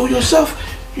 Enjoy yourself.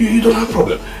 You don't have a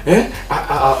problem.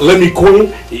 Let me go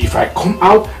in. If I come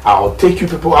out, I'll take you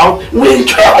people out. We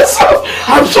enjoy ourselves.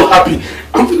 I'm so happy.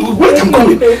 Wait, I'm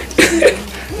coming.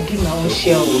 Give my own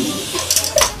shell.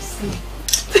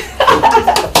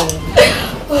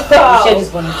 Share this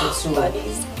bonnet too. That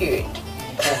is good.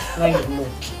 Now you know.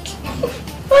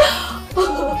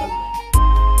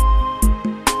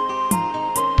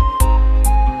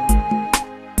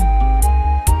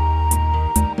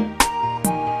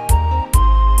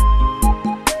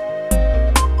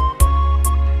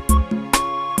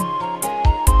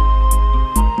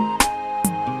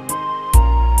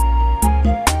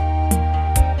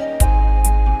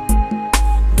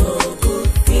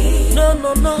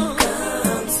 No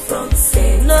comes from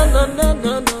Satan. No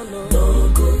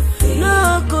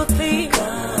good thing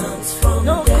comes from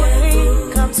the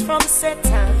devil. Comes from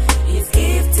Satan. His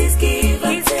gift is give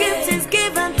and take. His gift is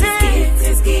give and take.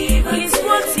 His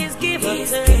works is give and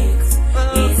take.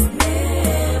 He's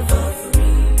never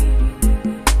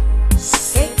free.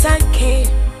 Satan came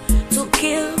to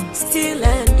kill, steal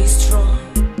and destroy.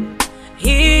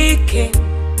 He came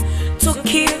to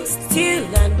kill, steal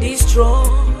and destroy.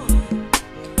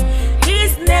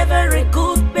 He's never a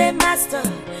good paymaster.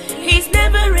 He's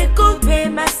never a good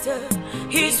paymaster.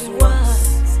 He's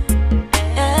worse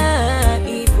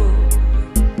evil.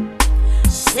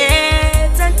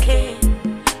 Satan came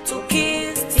to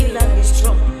kill, steal and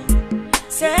destroy.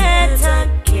 Satan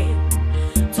came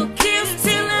to kill,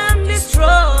 steal and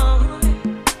destroy.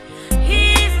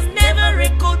 He's never a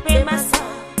good paymaster.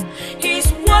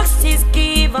 His works is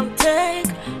give and take.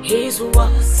 His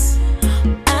works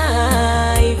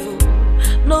evil.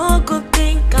 No good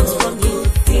thing comes from him.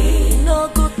 No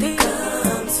good thing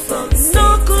comes from Satan.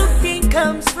 No good thing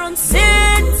comes from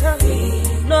Satan.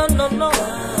 No.